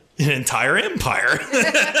Down an Entire Empire?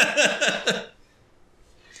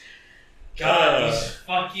 God,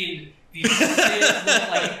 these Sith look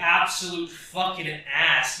like absolute fucking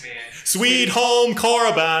ass, man. Sweet home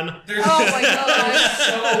Korriban. They're Oh my god.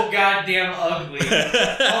 so goddamn ugly.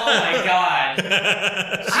 Oh my god.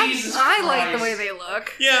 Jesus I like the Christ. way they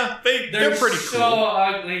look. Yeah, they're pretty so cool.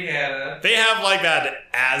 ugly, Hannah. They have like that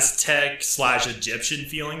Aztec/Egyptian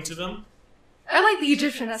feeling to them. I like the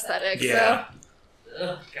Egyptian aesthetic, Yeah.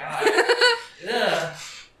 Ugh, God. Ugh.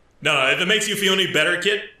 No, if it makes you feel any better,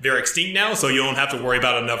 kid, they're extinct now, so you don't have to worry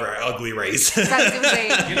about another ugly race. so that's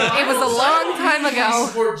insane. You know, It was a long time ago.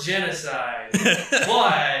 For genocide.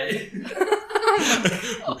 What?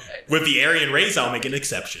 With the Aryan race, I'll make an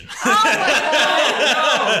exception. Oh my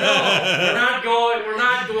No. We're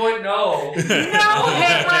not going, no. No,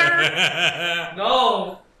 Hitler!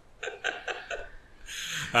 No.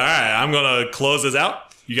 Alright, I'm gonna close this out.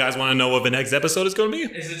 You guys want to know what the next episode is going to be?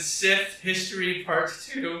 Is it Sith History Part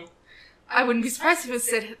 2? I wouldn't be surprised if it was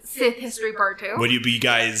Sith History Part 2. Would you be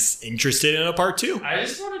guys interested in a part 2? I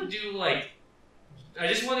just want to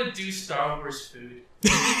do Star Wars food.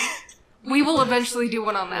 We will eventually do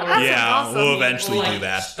one on that. That Yeah, sounds awesome. we'll eventually Or, do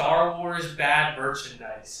that. Star Wars bad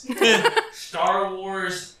merchandise. Star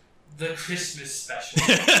Wars the Christmas special.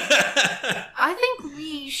 I think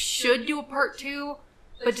we should do a Part 2,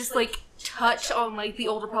 but just like touch on like the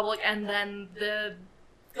Old Republic and then the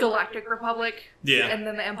Galactic Republic. Yeah. And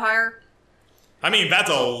then the Empire. I mean,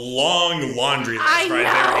 that's a long laundry list I right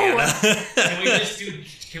know. there, Anna.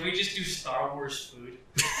 Can we just do Star Wars food?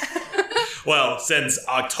 Well, since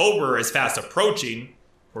October is fast approaching,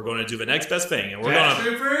 we're going to do the next best thing. And we're Death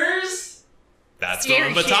going to... Troopers? That's Scary one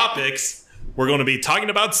of the shit. topics. We're going to be talking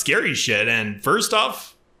about scary shit. And first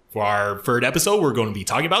off, for our third episode, we're going to be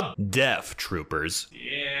talking about Death Troopers.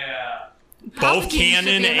 Yeah. Both Palpatine should canon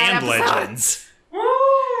be in that and episode. legends. Woo!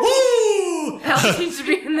 Woo! Palpatine should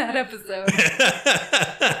be in that episode.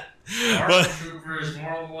 Dark But- Troopers,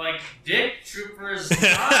 more like Dick Troopers.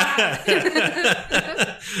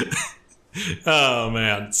 Oh,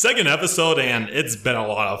 man. Second episode, and it's been a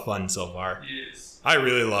lot of fun so far. Yes. I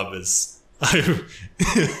really love this.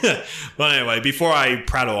 But anyway, before I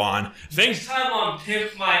prattle on, Next time on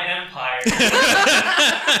Pimp My Empire.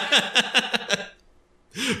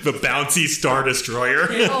 the bouncy Star Destroyer.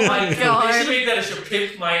 Oh my God. They should make that as a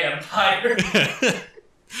Pimp My Empire.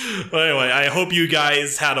 Well, anyway, I hope you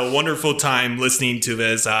guys had a wonderful time listening to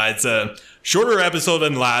this. It's a shorter episode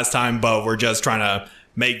than last time, but we're just trying to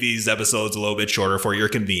make these episodes a little bit shorter for your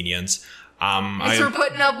convenience. Thanks for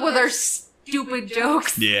putting up with our stupid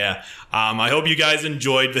jokes. Yeah. I hope you guys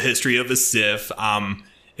enjoyed the history of the Sith.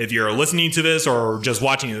 If you're listening to this or just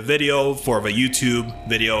watching the video for the YouTube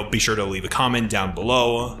video, be sure to leave a comment down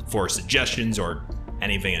below for suggestions or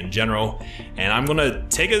anything in general. And I'm going to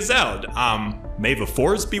take us out. May the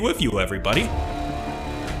Force be with you, everybody.